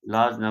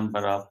large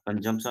number of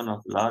consumption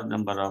of large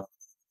number of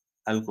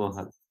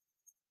alcohol.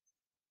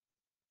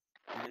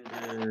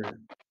 And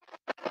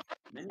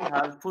many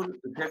harmful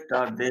effects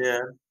are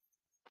there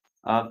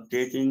of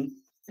taking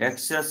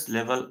excess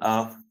level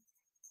of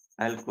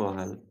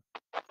alcohol.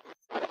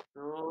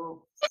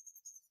 So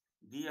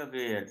be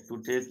aware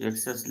to take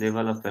excess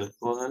level of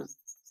alcohol.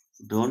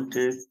 Don't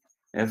take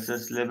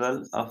excess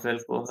level of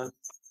alcohol,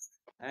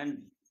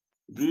 and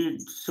we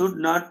should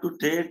not to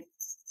take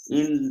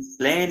in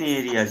plain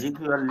areas. If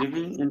you are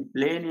living in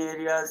plain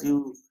areas,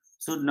 you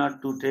should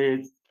not to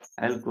take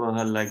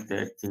alcohol like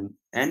that thing.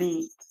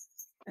 Any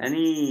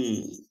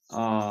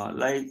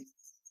like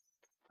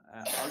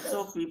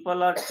also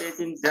people are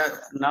taking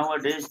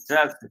nowadays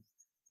drugs.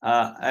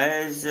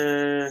 As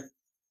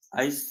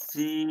I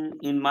see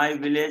in my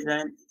village,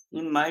 and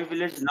in my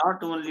village,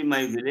 not only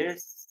my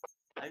village,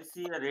 I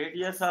see a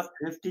radius of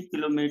 50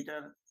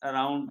 kilometers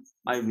around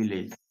my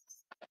village.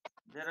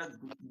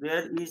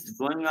 There is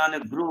going on a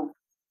group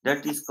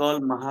that is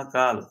called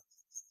Mahakal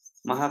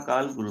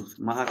groups,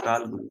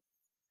 Mahakal group.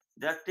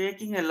 They are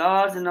taking a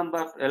large number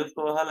of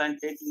alcohol and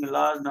taking a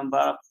large number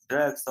of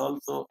drugs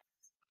also.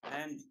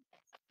 And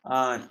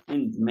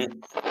in many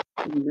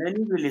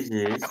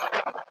villages,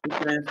 you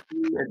can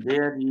see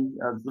there is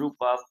a group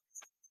of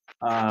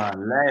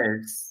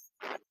lads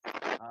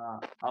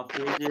of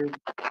ages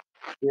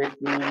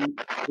 18,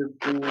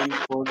 15,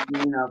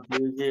 14 of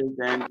ages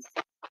and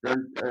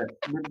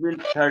between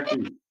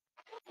 30.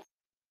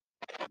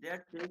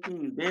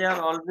 They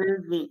are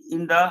always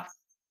in the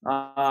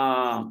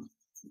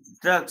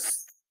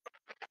drugs,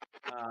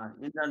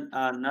 in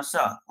the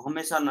nasha,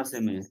 hamesha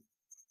nashe mein.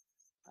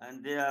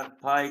 And they are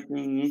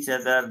fighting each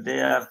other, they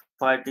are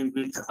fighting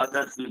with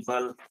other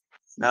people.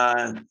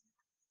 Uh,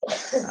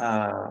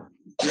 uh,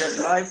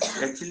 their life,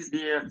 actually,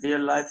 their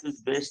life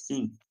is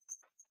wasting.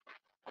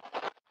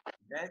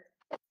 That,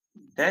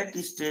 that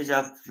stage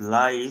of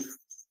life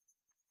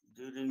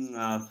during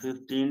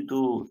 15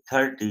 to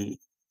 30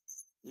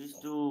 is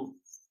to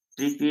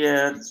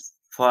prepare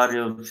for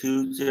your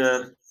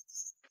future,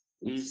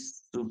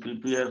 is to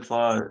prepare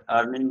for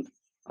earning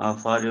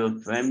for your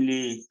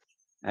family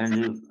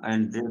and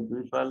the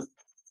people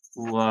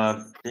who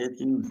are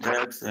taking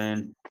drugs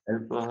and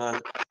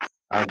alcohol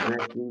are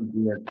wasting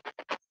their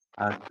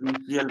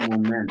crucial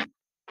moment,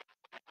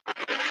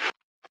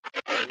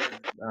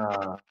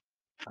 their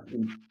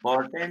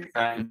important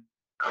time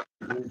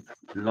is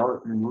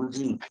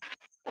losing.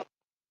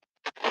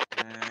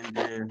 And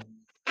if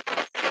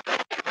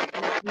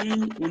you see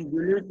in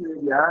village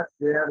areas,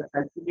 there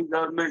actually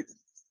government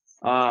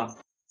uh,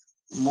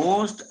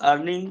 most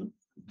earning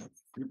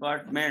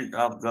department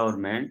of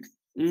government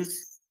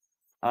is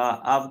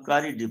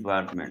Abkari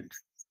department.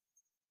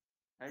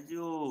 As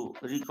you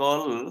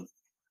recall,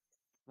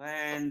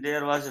 when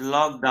there was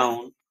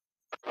lockdown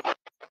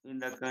in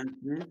the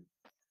country,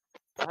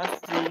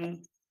 First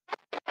thing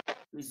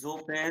is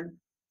open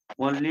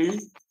only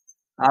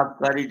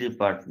Abkari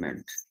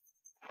department.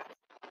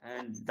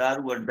 And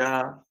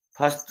Darwadda,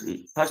 first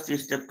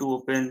step to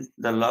open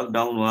the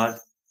lockdown was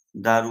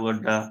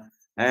Darwadda.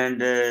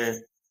 And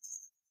there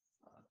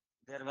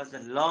was a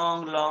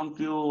long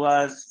queue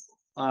was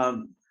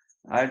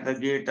at the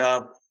gate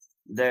of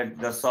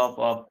the shop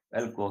of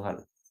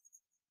alcohol.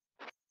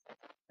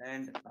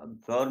 And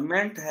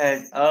government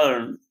has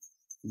earned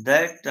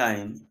that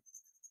time.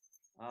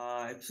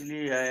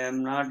 Actually, I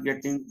am not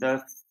getting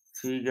the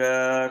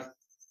figure.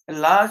 A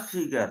large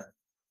figure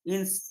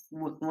in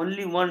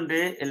only one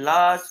day. A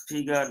large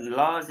figure,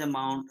 large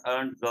amount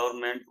earned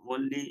government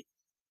only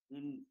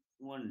in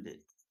one day,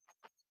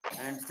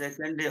 and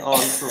second day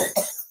also.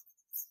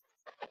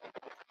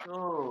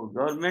 So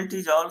government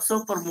is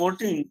also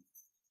promoting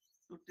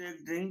to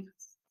take drink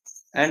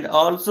and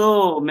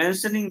also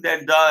mentioning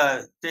that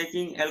the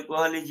taking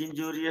alcohol is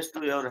injurious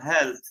to your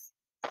health.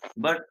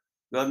 But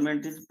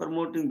government is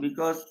promoting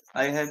because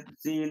I have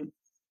seen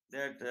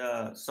that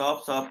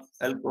shops of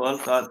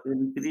alcohols are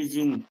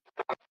increasing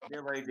day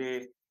by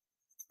day.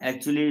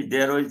 Actually,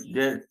 there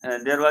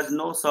was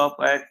no shop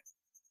at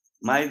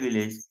my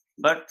village,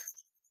 but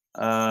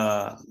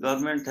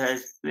government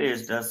has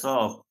placed a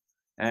shop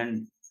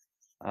and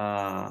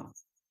uh,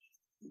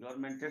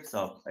 governmented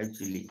shop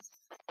actually,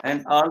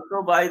 and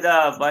also by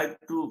the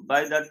two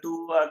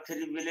or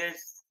three village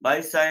by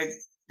side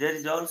there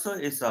is also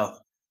a shop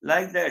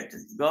like that.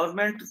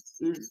 Government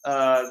is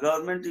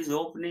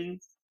opening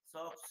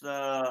shops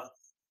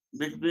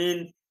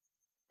between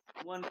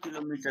 1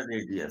 kilometer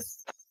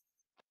radius.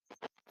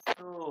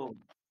 So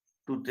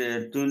to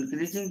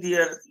increasing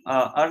their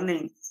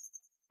earning,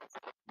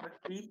 but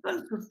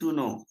people should to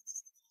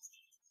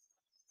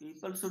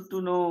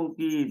know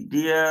ki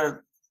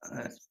their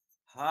uh,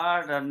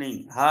 hard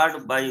earning,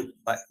 by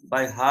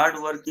hard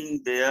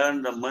working they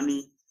earn the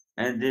money,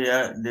 and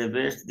they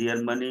waste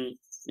their money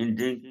in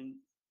drinking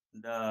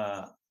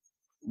the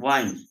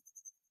wine,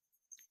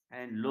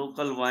 and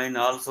local wine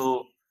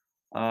also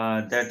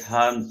that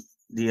harms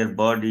their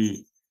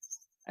body.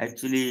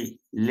 Actually,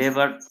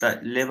 labor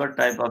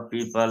type of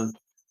people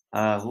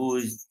who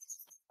is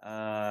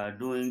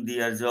doing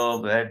their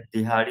job at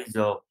the hardy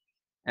job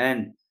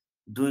and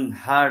doing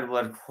hard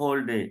work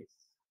whole day,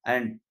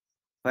 and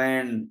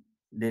when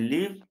they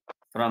leave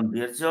from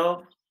their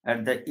job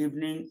at the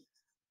evening,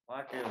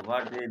 what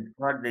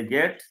they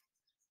get,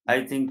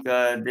 I think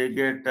they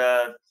get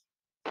 300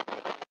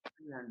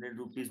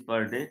 rupees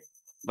per day,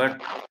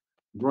 but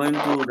going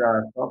to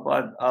the top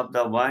of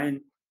the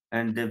wine,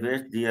 and they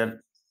waste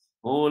their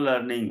whole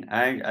earning.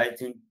 And I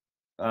think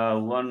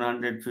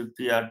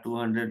 150 or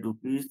 200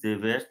 rupees they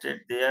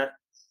wasted there,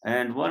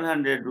 and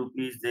 100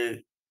 rupees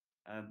they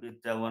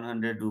with the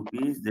 100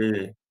 rupees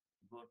they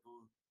go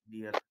to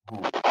their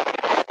home.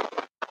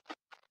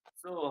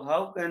 So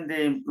how can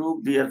they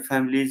improve their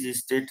family's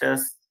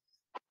status?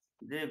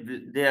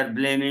 They are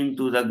blaming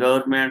to the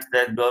government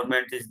that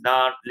government is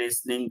not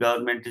listening,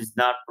 government is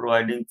not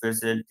providing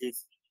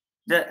facilities.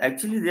 They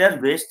are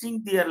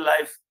wasting their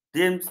life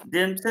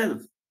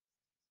themselves.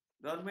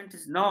 Government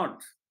is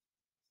not.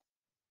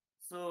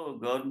 So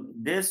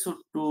they should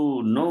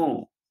to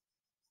know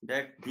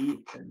that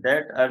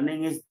that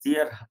earning is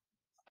their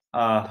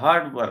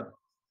hard work.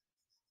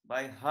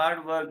 By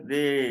hard work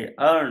they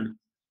earn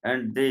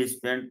and they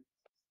spend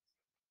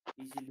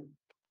easily.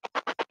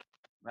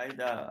 By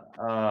the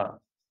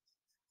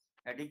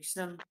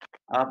addiction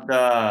of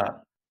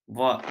the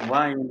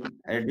wine,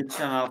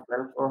 addiction of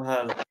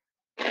alcohol,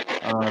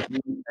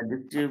 being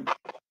addictive,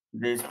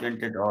 they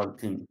spent it all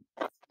thing.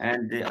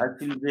 And they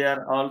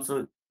are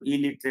also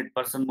illiterate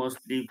person.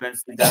 Mostly you can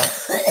see the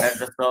at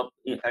the shop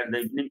at the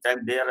evening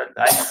time. There are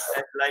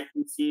like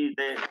you see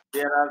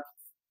there are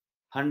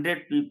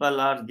 100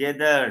 people are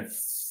gathered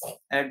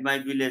at my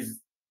village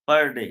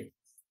per day,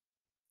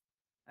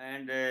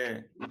 and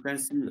you can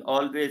see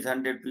always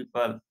 100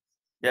 people.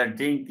 They are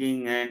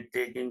drinking and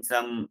taking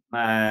some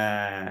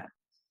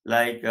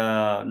like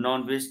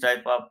non-veg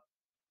type of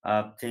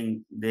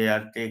thing they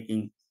are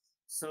taking.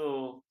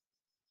 So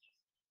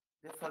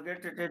they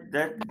forget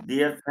that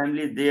their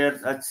family, their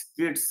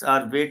kids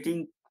are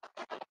waiting.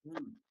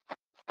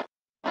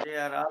 They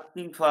are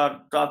asking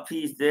for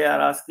toffees. They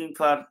are asking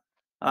for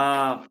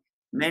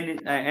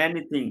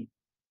anything.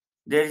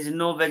 There is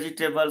no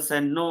vegetables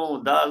and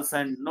no dals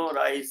and no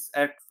rice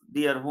at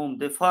their home.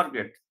 They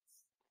forget.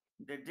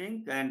 They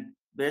drink and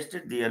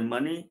wasted their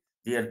money.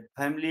 Their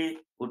family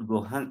would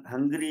go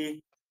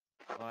hungry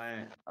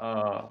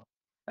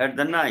at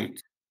the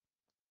night.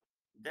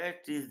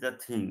 That is the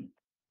thing.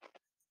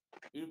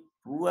 If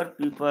poor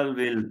people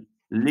will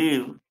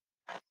live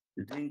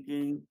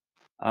drinking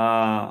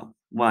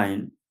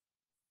wine,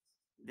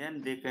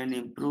 then they can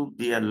improve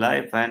their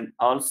life, and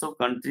also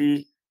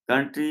country's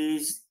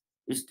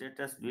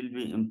status will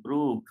be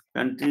improved.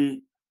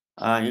 Country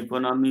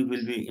economy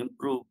will be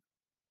improved.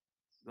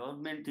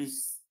 Government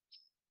is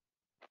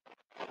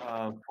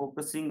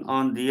focusing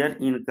on their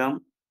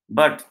income,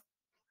 but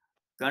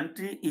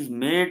country is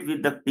made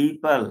with the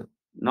people.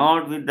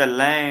 not with the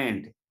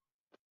land.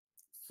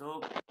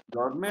 So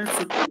government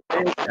should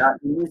take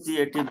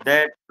initiative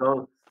that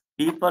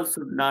people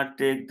should not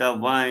take the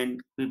wine,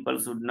 people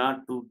should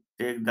not to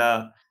take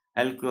the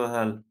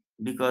alcohol,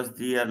 because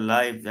their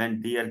life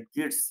and their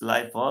kids'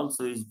 life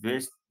also is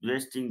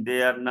wasting.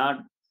 They are not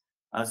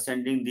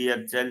sending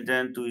their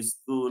children to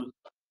school,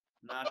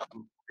 not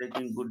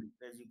taking good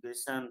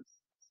education,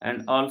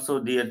 and also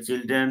their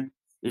children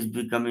is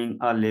becoming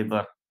a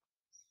labor.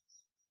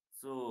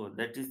 So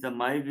that is the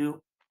my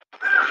view.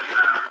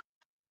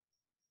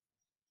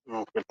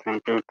 Okay,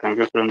 thank you,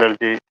 Surinder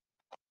ji.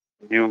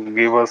 You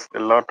give us a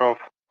lot of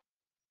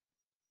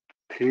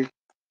things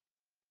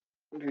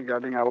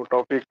regarding our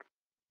topic,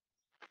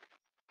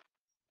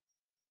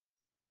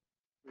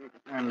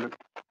 and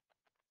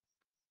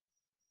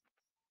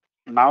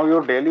now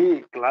your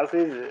daily class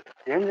is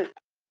changed,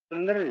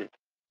 Surinder ji.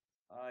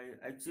 I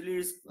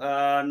actually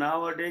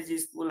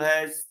nowadays school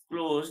has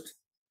closed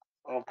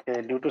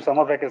Okay, due to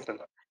summer vacation.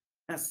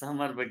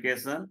 summer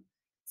vacation.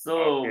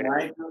 So Okay,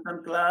 my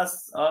tuition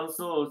class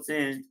also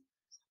changed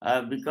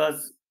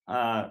because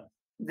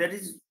there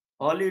is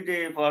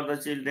holiday for the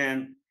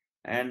children,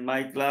 and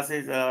my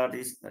classes are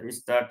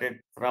started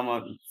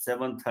from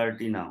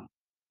 7:30 now.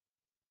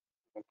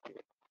 okay.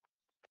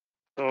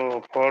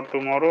 So for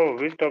tomorrow,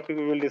 which topic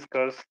we will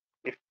discuss,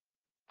 if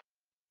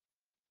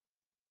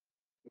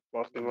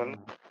possible?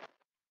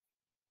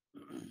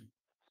 Uh,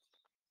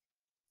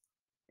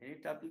 any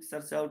topic,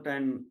 search out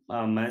and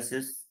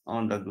message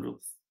on the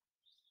groups.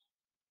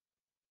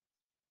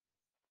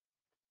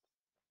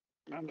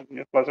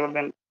 If possible,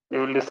 then we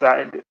will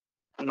decide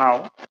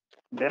now.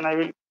 Then I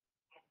will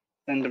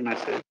send a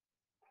message.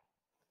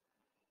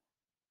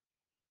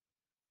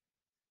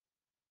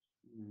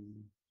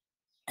 Mm.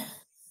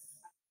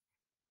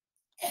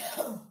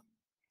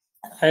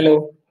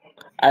 Hello.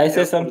 I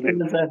say Yes, something,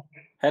 Sandeep. sir.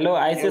 Hello,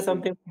 I say Yes,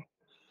 something,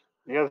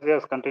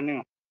 yes.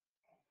 Continue.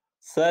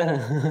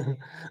 sir.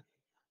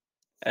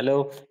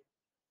 Hello.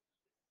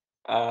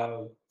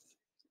 Uh,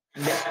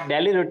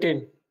 daily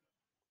routine.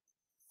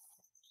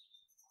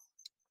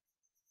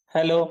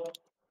 Hello.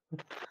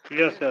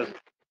 Yes.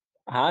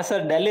 हाँ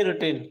sir, daily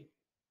routine.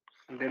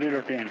 Daily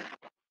routine.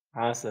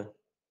 हाँ sir,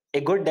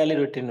 a good daily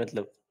routine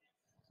मतलब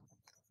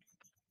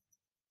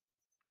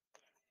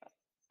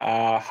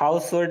how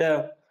should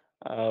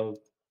uh,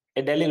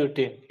 a daily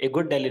routine, a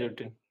good daily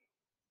routine.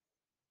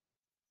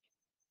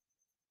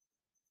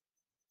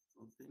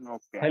 Okay.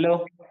 Okay.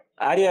 Hello,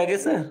 are you again,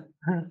 sir?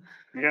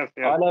 Yes.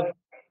 All of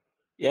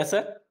yes,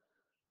 sir.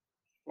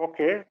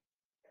 Okay.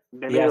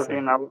 Daily Yeah, sir.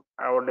 routine.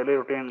 Our daily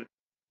routine.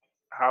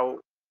 How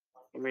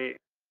we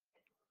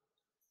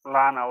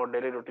plan our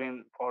daily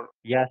routine for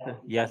Yeah, sir.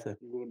 Yeah, sir.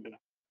 good.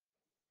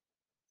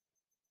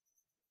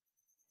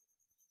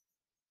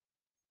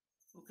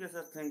 Okay,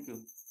 sir. Thank you.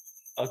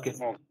 Okay.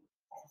 Okay.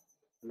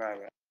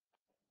 Bye.